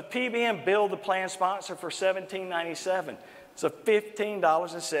 but the PBM billed the plan sponsor for $17.97. It's a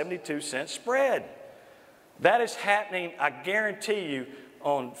 $15.72 spread. That is happening, I guarantee you,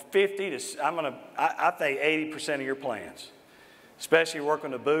 on 50 to, I think 80% of your plans, especially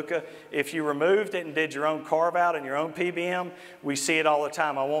working with Buca. If you removed it and did your own carve-out and your own PBM, we see it all the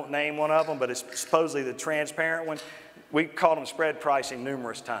time. I won't name one of them, but it's supposedly the transparent one. We called them spread pricing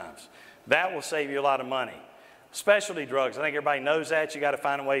numerous times. That will save you a lot of money. Specialty drugs, I think everybody knows that. You got to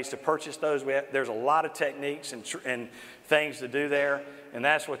find ways to purchase those. There's a lot of techniques and things to do there, and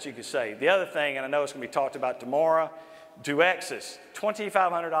that's what you can save. The other thing, and I know it's going to be talked about tomorrow, Duexis,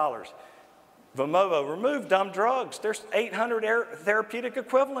 $2,500. Vimovo, remove dumb drugs. There's 800 therapeutic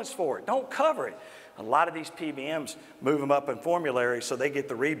equivalents for it. Don't cover it. A lot of these PBMs move them up in formularies so they get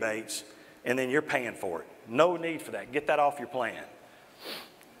the rebates, and then you're paying for it. No need for that. Get that off your plan.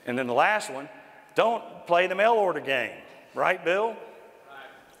 And then the last one, don't play the mail order game. Right, Bill? Right.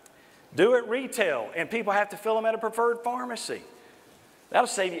 Do it retail, and people have to fill them at a preferred pharmacy. That'll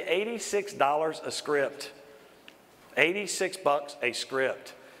save you $86 a script. 86 bucks a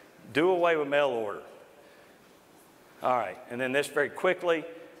script. Do away with mail order. All right, and then this very quickly,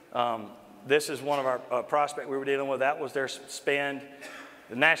 this is one of our prospects we were dealing with. That was their spend.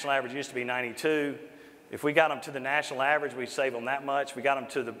 The national average used to be 92. If we got them to the national average, we'd save them that much. We got them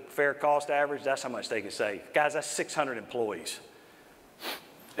to the fair cost average, that's how much they could save. Guys, that's 600 employees.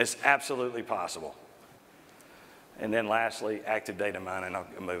 It's absolutely possible. And then lastly, active data mining. I'll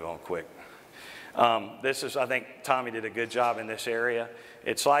move on quick. This is, I think Tommy did a good job in this area.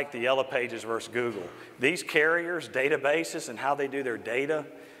 It's like the Yellow Pages versus Google. These carriers, databases, and how they do their data,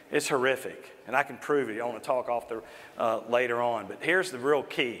 it's horrific. And I can prove it. I want to talk off the later on. But here's the real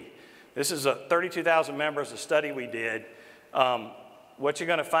key. This is 32,000 members, a study we did. What you're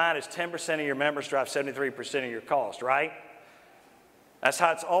going to find is 10% of your members drive 73% of your cost, right? That's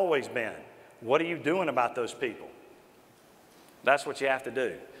how it's always been. What are you doing about those people? That's what you have to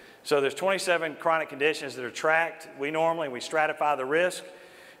do. So there's 27 chronic conditions that are tracked. We stratify the risk,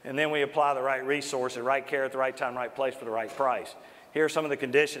 and then we apply the right resource, the right care at the right time, right place for the right price. Here are some of the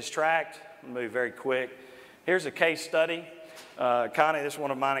conditions tracked. I'll move very quick. Here's a case study. Connie, this is one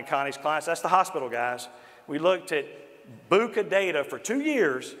of mine and Connie's clients. That's the hospital, guys. We looked at Buca data for 2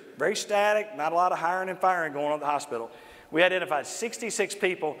 years, very static, not a lot of hiring and firing going on at the hospital. We identified 66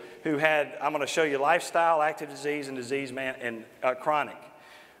 people who had, I'm going to show you, lifestyle, active disease, and chronic.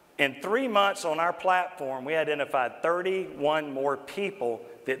 In 3 months on our platform, we identified 31 more people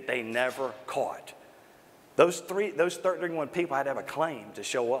that they never caught. Those 31 people had to have a claim to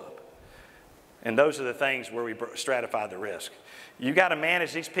show up. And those are the things where we stratify the risk. You got to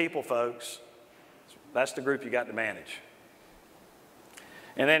manage these people, folks. That's the group you got to manage.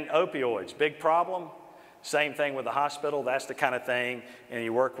 And then opioids, big problem. Same thing with the hospital. That's the kind of thing. And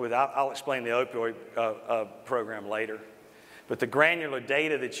you work with, I'll explain the opioid program later. But the granular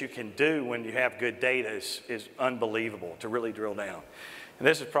data that you can do when you have good data is unbelievable to really drill down. And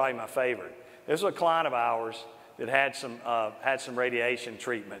this is probably my favorite. This is a client of ours that had some radiation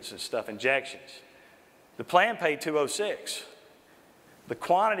treatments and stuff, injections. The plan paid $206. The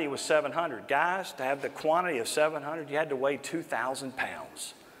quantity was 700. Guys, to have the quantity of 700, you had to weigh 2,000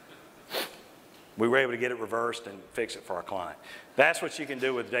 pounds. We were able to get it reversed and fix it for our client. That's what you can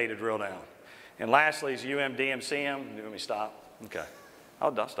do with data drill down. And lastly is UMDMCM. Let me stop. Okay.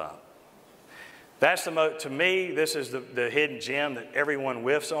 I'll stop. That's to me, this is the hidden gem that everyone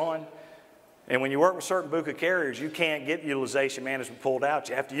whiffs on. And when you work with certain BUCA carriers, you can't get utilization management pulled out.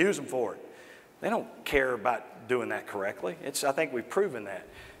 You have to use them for it. They don't care about doing that correctly. I think we've proven that.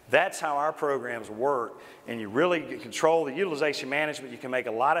 That's how our programs work. And you really control the utilization management. You can make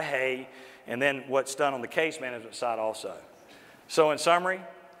a lot of hay. And then what's done on the case management side also. So in summary,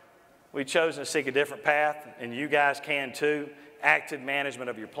 we've chosen to seek a different path, and you guys can too. Active management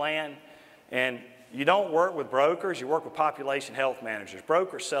of your plan. And you don't work with brokers, you work with population health managers.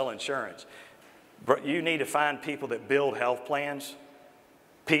 Brokers sell insurance. You need to find people that build health plans,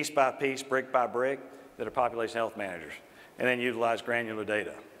 piece by piece, brick by brick, that are population health managers. And then utilize granular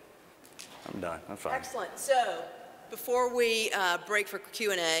data. I'm done. I'm fine. Excellent. So before we break for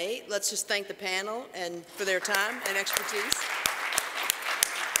Q&A, let's just thank the panel and for their time and expertise.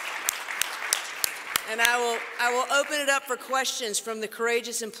 And I will open it up for questions from the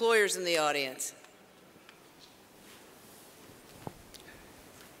courageous employers in the audience.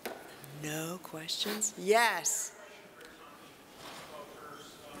 No questions? Yes.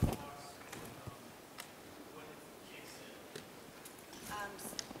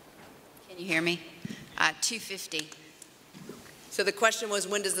 Can you hear me? 250. So the question was,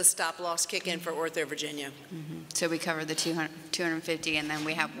 when does the stop loss kick in for Ortho Virginia? Mm-hmm. So we covered the 250, and then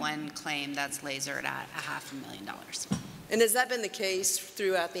we have one claim that's lasered at $500,000. And has that been the case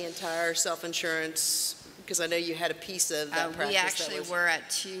throughout the entire self-insurance? Because I know you had a piece of that practice. We actually were at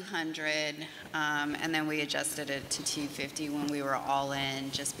 200, and then we adjusted it to 250 when we were all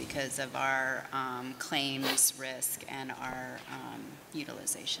in, just because of our claims risk and our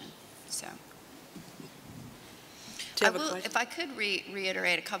utilization. So. If I could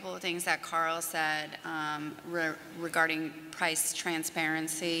reiterate a couple of things that Carl said regarding price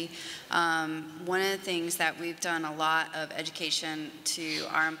transparency. One of the things that we've done a lot of education to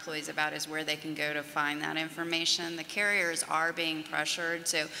our employees about is where they can go to find that information. The carriers are being pressured,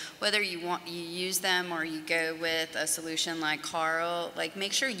 so whether you use them or you go with a solution like Carl,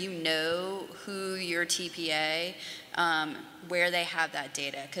 make sure you know who your TPA, where they have that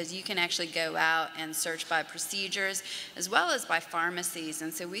data, because you can actually go out and search by procedures as well as by pharmacies.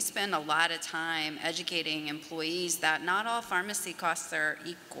 And so we spend a lot of time educating employees that not all pharmacy costs are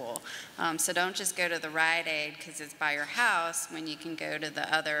equal. So don't just go to the Rite Aid because it's by your house when you can go to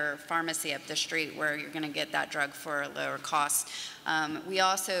the other pharmacy up the street where you're going to get that drug for a lower cost. We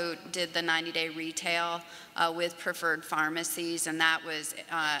also did the 90-day retail with preferred pharmacies, and that was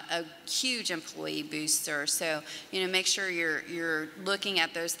a huge employee booster. So, make sure you're looking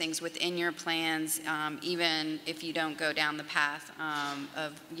at those things within your plans, even if you don't go down the path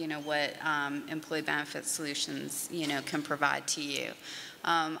of, what employee benefit solutions, can provide to you.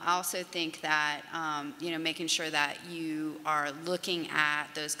 I also think that, making sure that you are looking at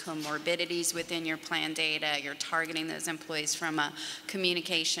those comorbidities within your plan data, you're targeting those employees from a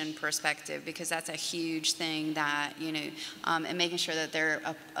communication perspective, because that's a huge thing that, and making sure that they're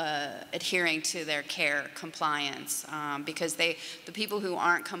adhering to their care compliance, because the people who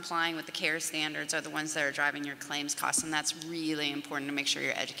aren't complying with the care standards are the ones that are driving your claims costs, and that's really important to make sure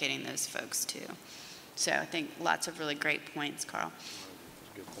you're educating those folks too. So I think lots of really great points, Carl.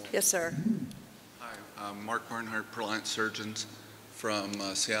 Yes, sir. Hi, I'm Mark Barnhart, Proliant Surgeons from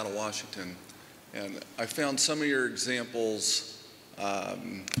Seattle, Washington. And I found some of your examples,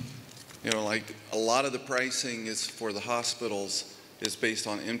 like a lot of the pricing is for the hospitals is based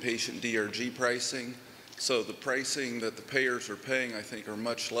on inpatient DRG pricing. So the pricing that the payers are paying, I think, are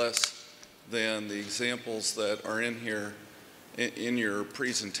much less than the examples that are in here in your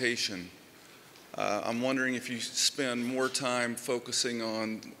presentation. I'm wondering if you spend more time focusing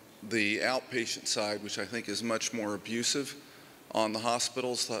on the outpatient side, which I think is much more abusive on the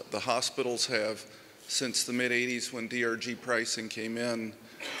hospitals. The hospitals have, since the mid-'80s when DRG pricing came in,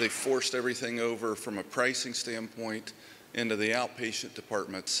 they forced everything over from a pricing standpoint into the outpatient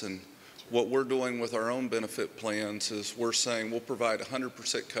departments. And what we're doing with our own benefit plans is we're saying we'll provide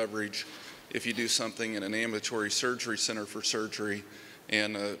 100% coverage if you do something in an ambulatory surgery center for surgery,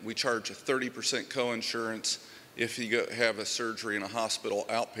 and we charge a 30% co-insurance if you have a surgery in a hospital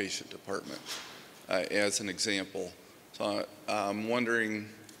outpatient department, as an example. So I'm wondering,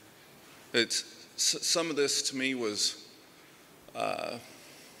 some of this to me was a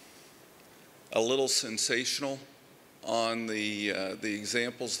little sensational on the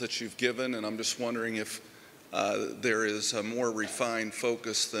examples that you've given, and I'm just wondering if there is a more refined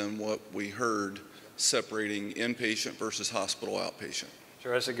focus than what we heard separating inpatient versus hospital outpatient.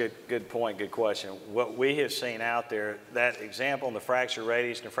 Sure, that's a good point, good question. What we have seen out there, that example in the fracture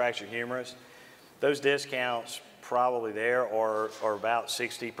radius and the fracture humerus, those discounts probably there are about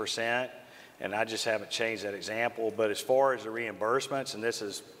 60%, and I just haven't changed that example. But as far as the reimbursements, and this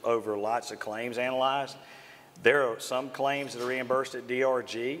is over lots of claims analyzed, there are some claims that are reimbursed at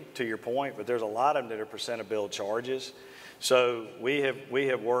DRG, to your point, but there's a lot of them that are percent of bill charges. So we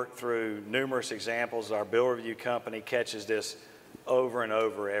have worked through numerous examples. Our bill review company catches this over and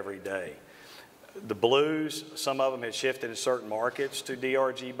over every day. The blues, some of them have shifted in certain markets to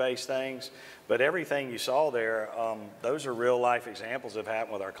DRG-based things, but everything you saw there, those are real-life examples that have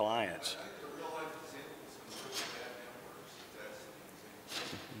happened with our clients.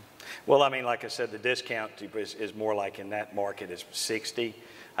 Well, I mean, like I said, the discount is more like in that market is 60.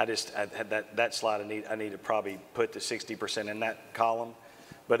 I had that slide. I need to probably put the 60% in that column.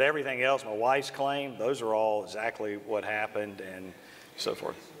 But everything else, my wife's claim, those are all exactly what happened and so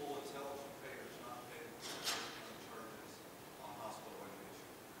forth.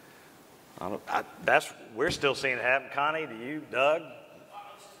 We're still seeing it happen. Connie, do you, Doug?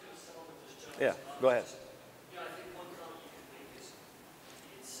 Yeah, go ahead.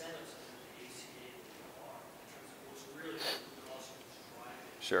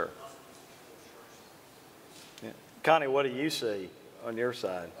 Sure. Yeah. Connie, what do you see on your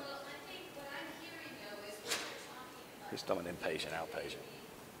side? Well, I think what I'm hearing, though, is what you're talking about. He's talking inpatient, outpatient.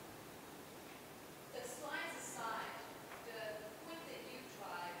 The slides aside, the point that you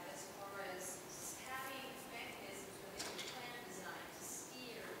tried as far as having mechanisms within your plan design to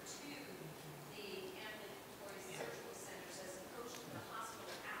steer to the ambulatory surgical centers as opposed to the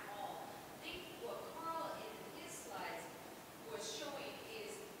hospital at all. I think what Carl in his slides was showing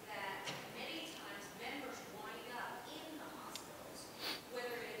is that many times members wind up in the hospitals,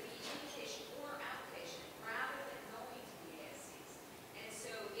 whether it be inpatient or outpatient, rather than going to the ASCs. And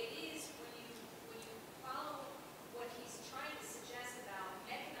so it is, when you follow what he's trying to suggest about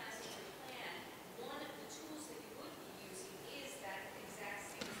mechanizing your plan, one of the tools that you would be using is that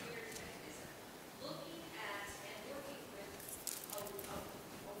exact same clearance mechanism. Looking at and working with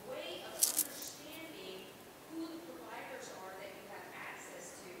a way of understanding who the providers are that you have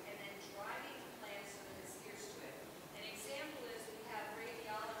access to, and then driving the plan so that it steers to it. An example is we have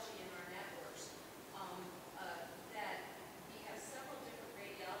radiology in our networks, that we have several different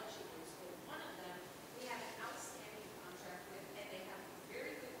radiology groups, but one of them we have an outstanding contract with, and they have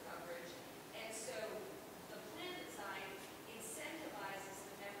very good coverage. And so the plan design incentivizes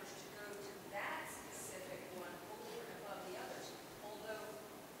the members to go to that specific one over and above the others. Although,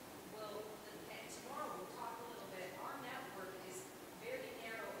 and tomorrow we'll talk a little bit, our network is very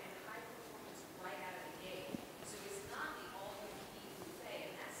narrow and high performance right out of the gate. So it's not the all-you-can-eat buffet.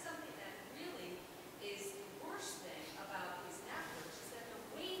 And that's something that really is the worst thing about these networks, is that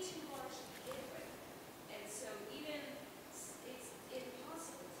they're way too large to begin with. And so even, it's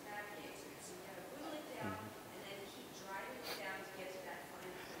impossible to navigate to. So you got to whittle it down and then keep driving it down to get to that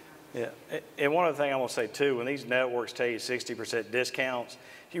final point. Yeah, and one other thing I want to say too, when these networks tell you 60% discounts,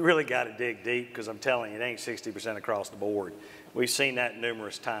 you really got to dig deep, because I'm telling you, it ain't 60% across the board. We've seen that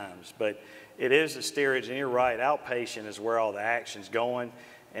numerous times, but it is the steerage, and you're right, outpatient is where all the action's going.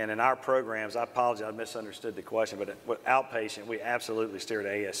 And in our programs, I apologize, I misunderstood the question, but with outpatient, we absolutely steer to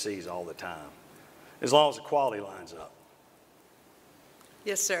ASCs all the time, as long as the quality lines up.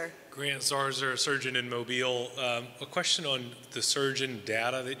 Yes, sir. Grant Zarzer, a surgeon in Mobile. A question on the surgeon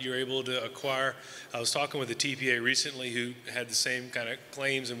data that you're able to acquire. I was talking with a TPA recently who had the same kind of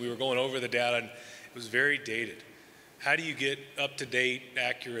claims, and we were going over the data, and it was very dated. How do you get up-to-date,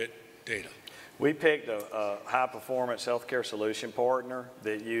 accurate data? We picked a high-performance healthcare solution partner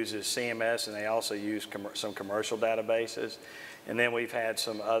that uses CMS, and they also use some commercial databases. And then we've had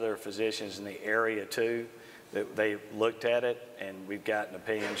some other physicians in the area too, that they looked at it, and we've gotten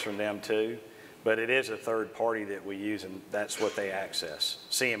opinions from them too. But it is a third party that we use, and that's what they access,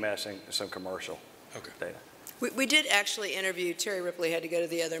 CMS and some commercial data. We did actually interview, Terry Ripley had to go to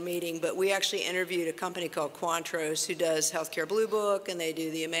the other meeting, but we actually interviewed a company called Quantros who does Healthcare Blue Book, and they do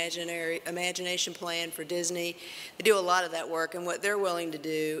the Imagination Plan for Disney. They do a lot of that work, and what they're willing to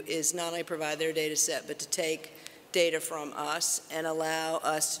do is not only provide their data set, but to take data from us and allow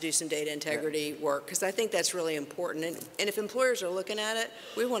us to do some data integrity work, because I think that's really important. And if employers are looking at it,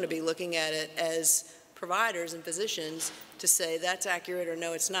 we want to be looking at it as providers and physicians to say that's accurate or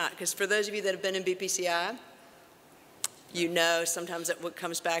no, it's not. Because for those of you that have been in BPCI, you know sometimes that what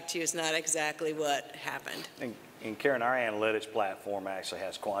comes back to you is not exactly what happened. And Karen, our analytics platform actually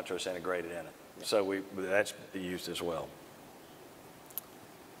has Quantros integrated in it. So that's used as well.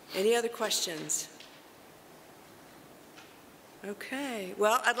 Any other questions? Okay.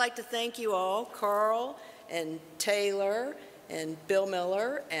 Well, I'd like to thank you all, Carl and Taylor and Bill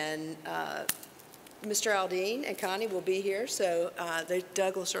Miller and Mr. Aldine and Connie will be here, so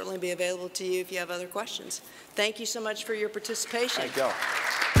Doug will certainly be available to you if you have other questions. Thank you so much for your participation. Thank you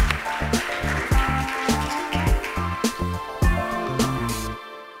all.